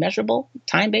right, measurable,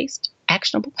 time-based,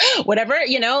 actionable, whatever,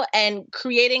 and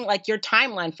creating your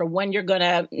timeline for when you're going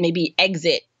to maybe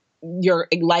exit your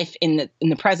life in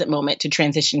the present moment to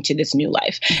transition to this new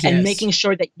life, Yes. and making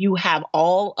sure that you have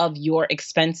all of your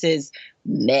expenses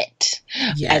met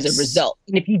as a result.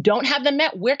 And if you don't have them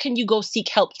met, where can you go seek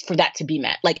help for that to be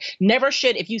met? Like, never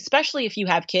should, especially if you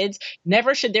have kids,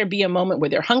 never should there be a moment where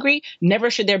they're hungry. Never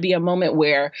should there be a moment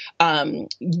where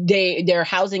their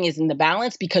housing is in the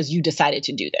balance because you decided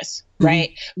to do this,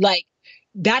 right? Like,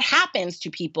 that happens to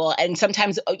people. And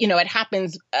sometimes, it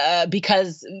happens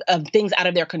because of things out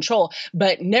of their control.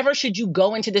 But never should you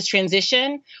go into this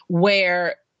transition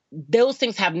where those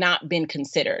things have not been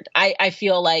considered. I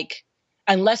feel like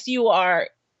unless you are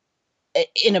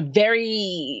in a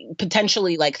very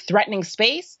potentially like threatening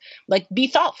space, like, be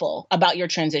thoughtful about your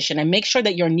transition and make sure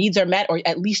that your needs are met, or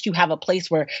at least you have a place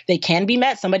where they can be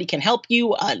met. Somebody can help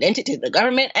you, an entity, the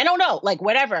government, I don't know, like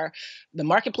whatever, the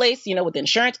marketplace, with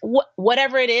insurance,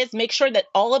 whatever it is, make sure that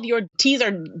all of your T's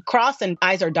are crossed and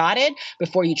I's are dotted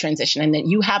before you transition. And that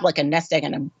you have like a nest egg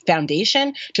and a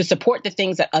foundation to support the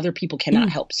things that other people cannot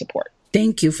help support.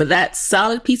 Thank you for that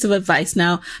solid piece of advice.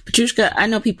 Now, Petrushka, I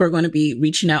know people are going to be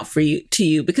reaching out to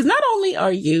you because not only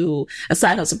are you a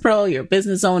side hustle pro, you're a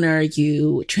business owner,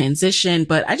 you transition,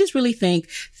 but I just really think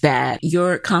that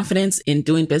your confidence in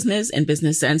doing business and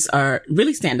business sense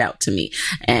really stand out to me.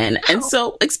 And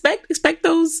so expect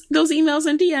those emails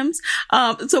and DMs.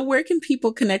 So where can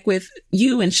people connect with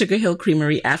you and Sugar Hill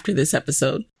Creamery after this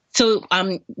episode? So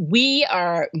we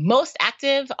are most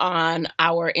active on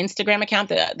our Instagram account.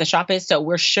 The shop is, so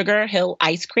we're Sugar Hill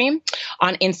Ice Cream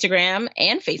on Instagram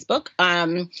and Facebook,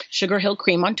 Sugar Hill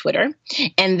Cream on Twitter.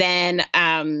 And then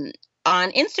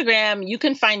on Instagram, you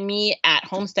can find me at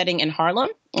Homesteading in Harlem.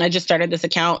 I just started this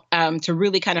account to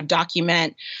really kind of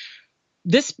document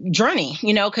this journey,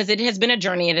 because it has been a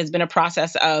journey. It has been a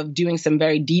process of doing some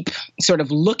very deep sort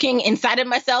of looking inside of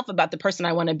myself about the person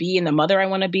I want to be and the mother I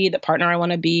want to be, the partner I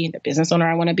want to be, the business owner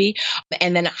I want to be,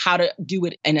 and then how to do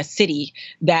it in a city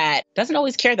that doesn't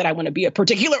always care that I want to be a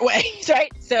particular way,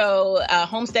 right? So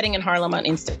Homesteading in Harlem on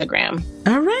Instagram.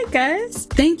 All right, guys.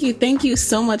 Thank you. Thank you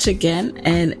so much again.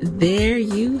 And there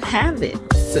you have it.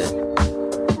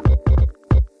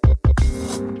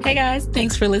 Hey guys,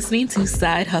 thanks for listening to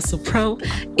Side Hustle Pro.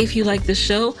 If you like the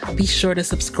show, be sure to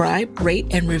subscribe, rate,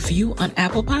 and review on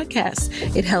Apple Podcasts.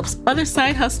 It helps other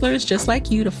side hustlers just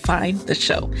like you to find the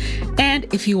show.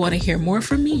 And if you want to hear more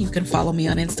from me, you can follow me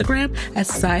on Instagram at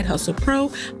Side Hustle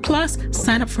Pro. Plus,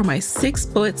 sign up for my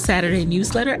 6-bullet Saturday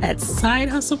newsletter at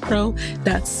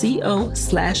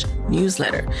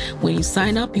sidehustlepro.co/newsletter. When you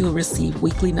sign up, you will receive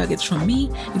weekly nuggets from me,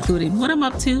 including what I'm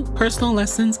up to, personal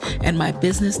lessons, and my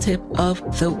business tip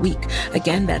of the week.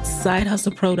 Again, that's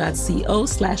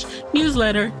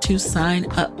sidehustlepro.co/newsletter to sign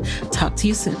up. Talk to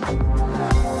you soon.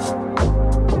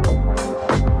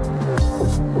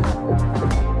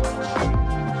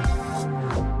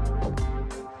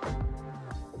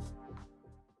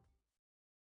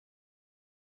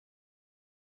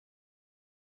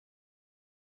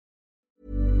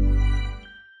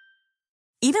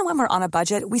 Even when we're on a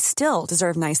budget, we still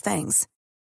deserve nice things.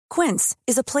 Quince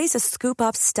is a place to scoop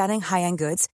up stunning high-end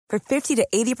goods for 50 to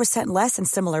 80% less than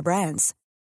similar brands.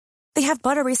 They have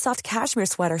buttery soft cashmere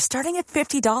sweaters starting at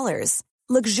 $50,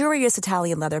 luxurious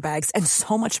Italian leather bags, and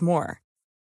so much more.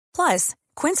 Plus,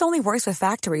 Quince only works with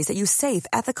factories that use safe,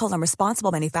 ethical, and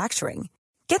responsible manufacturing.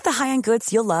 Get the high-end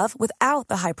goods you'll love without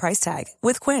the high price tag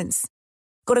with Quince.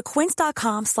 Go to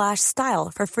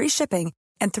quince.com/style for free shipping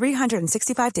and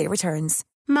 365-day returns.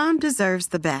 Mom deserves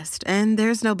the best, and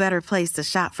there's no better place to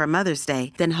shop for Mother's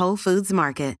Day than Whole Foods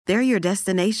Market. They're your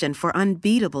destination for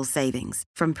unbeatable savings,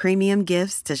 from premium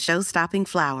gifts to show-stopping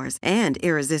flowers and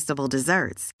irresistible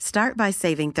desserts. Start by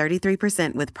saving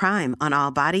 33% with Prime on all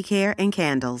body care and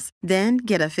candles. Then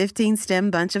get a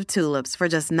 15-stem bunch of tulips for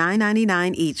just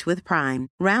 $9.99 each with Prime.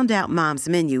 Round out Mom's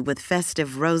menu with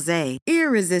festive rosé,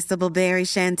 irresistible berry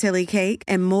chantilly cake,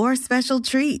 and more special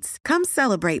treats. Come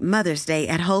celebrate Mother's Day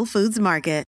at Whole Foods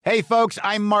Market. Hey, folks,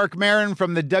 I'm Mark Maron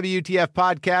from the WTF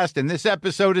Podcast, and this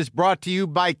episode is brought to you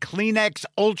by Kleenex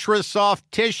Ultra Soft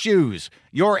Tissues,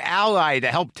 your ally to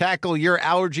help tackle your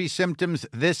allergy symptoms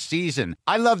this season.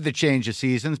 I love the change of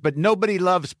seasons, but nobody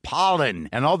loves pollen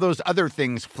and all those other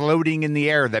things floating in the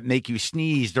air that make you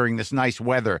sneeze during this nice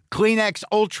weather. Kleenex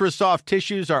Ultra Soft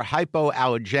Tissues are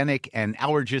hypoallergenic and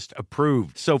allergist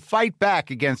approved, so fight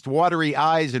back against watery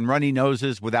eyes and runny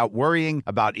noses without worrying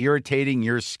about irritating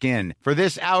your skin. For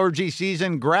this allergy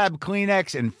season, grab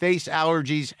Kleenex and face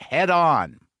allergies head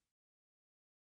on.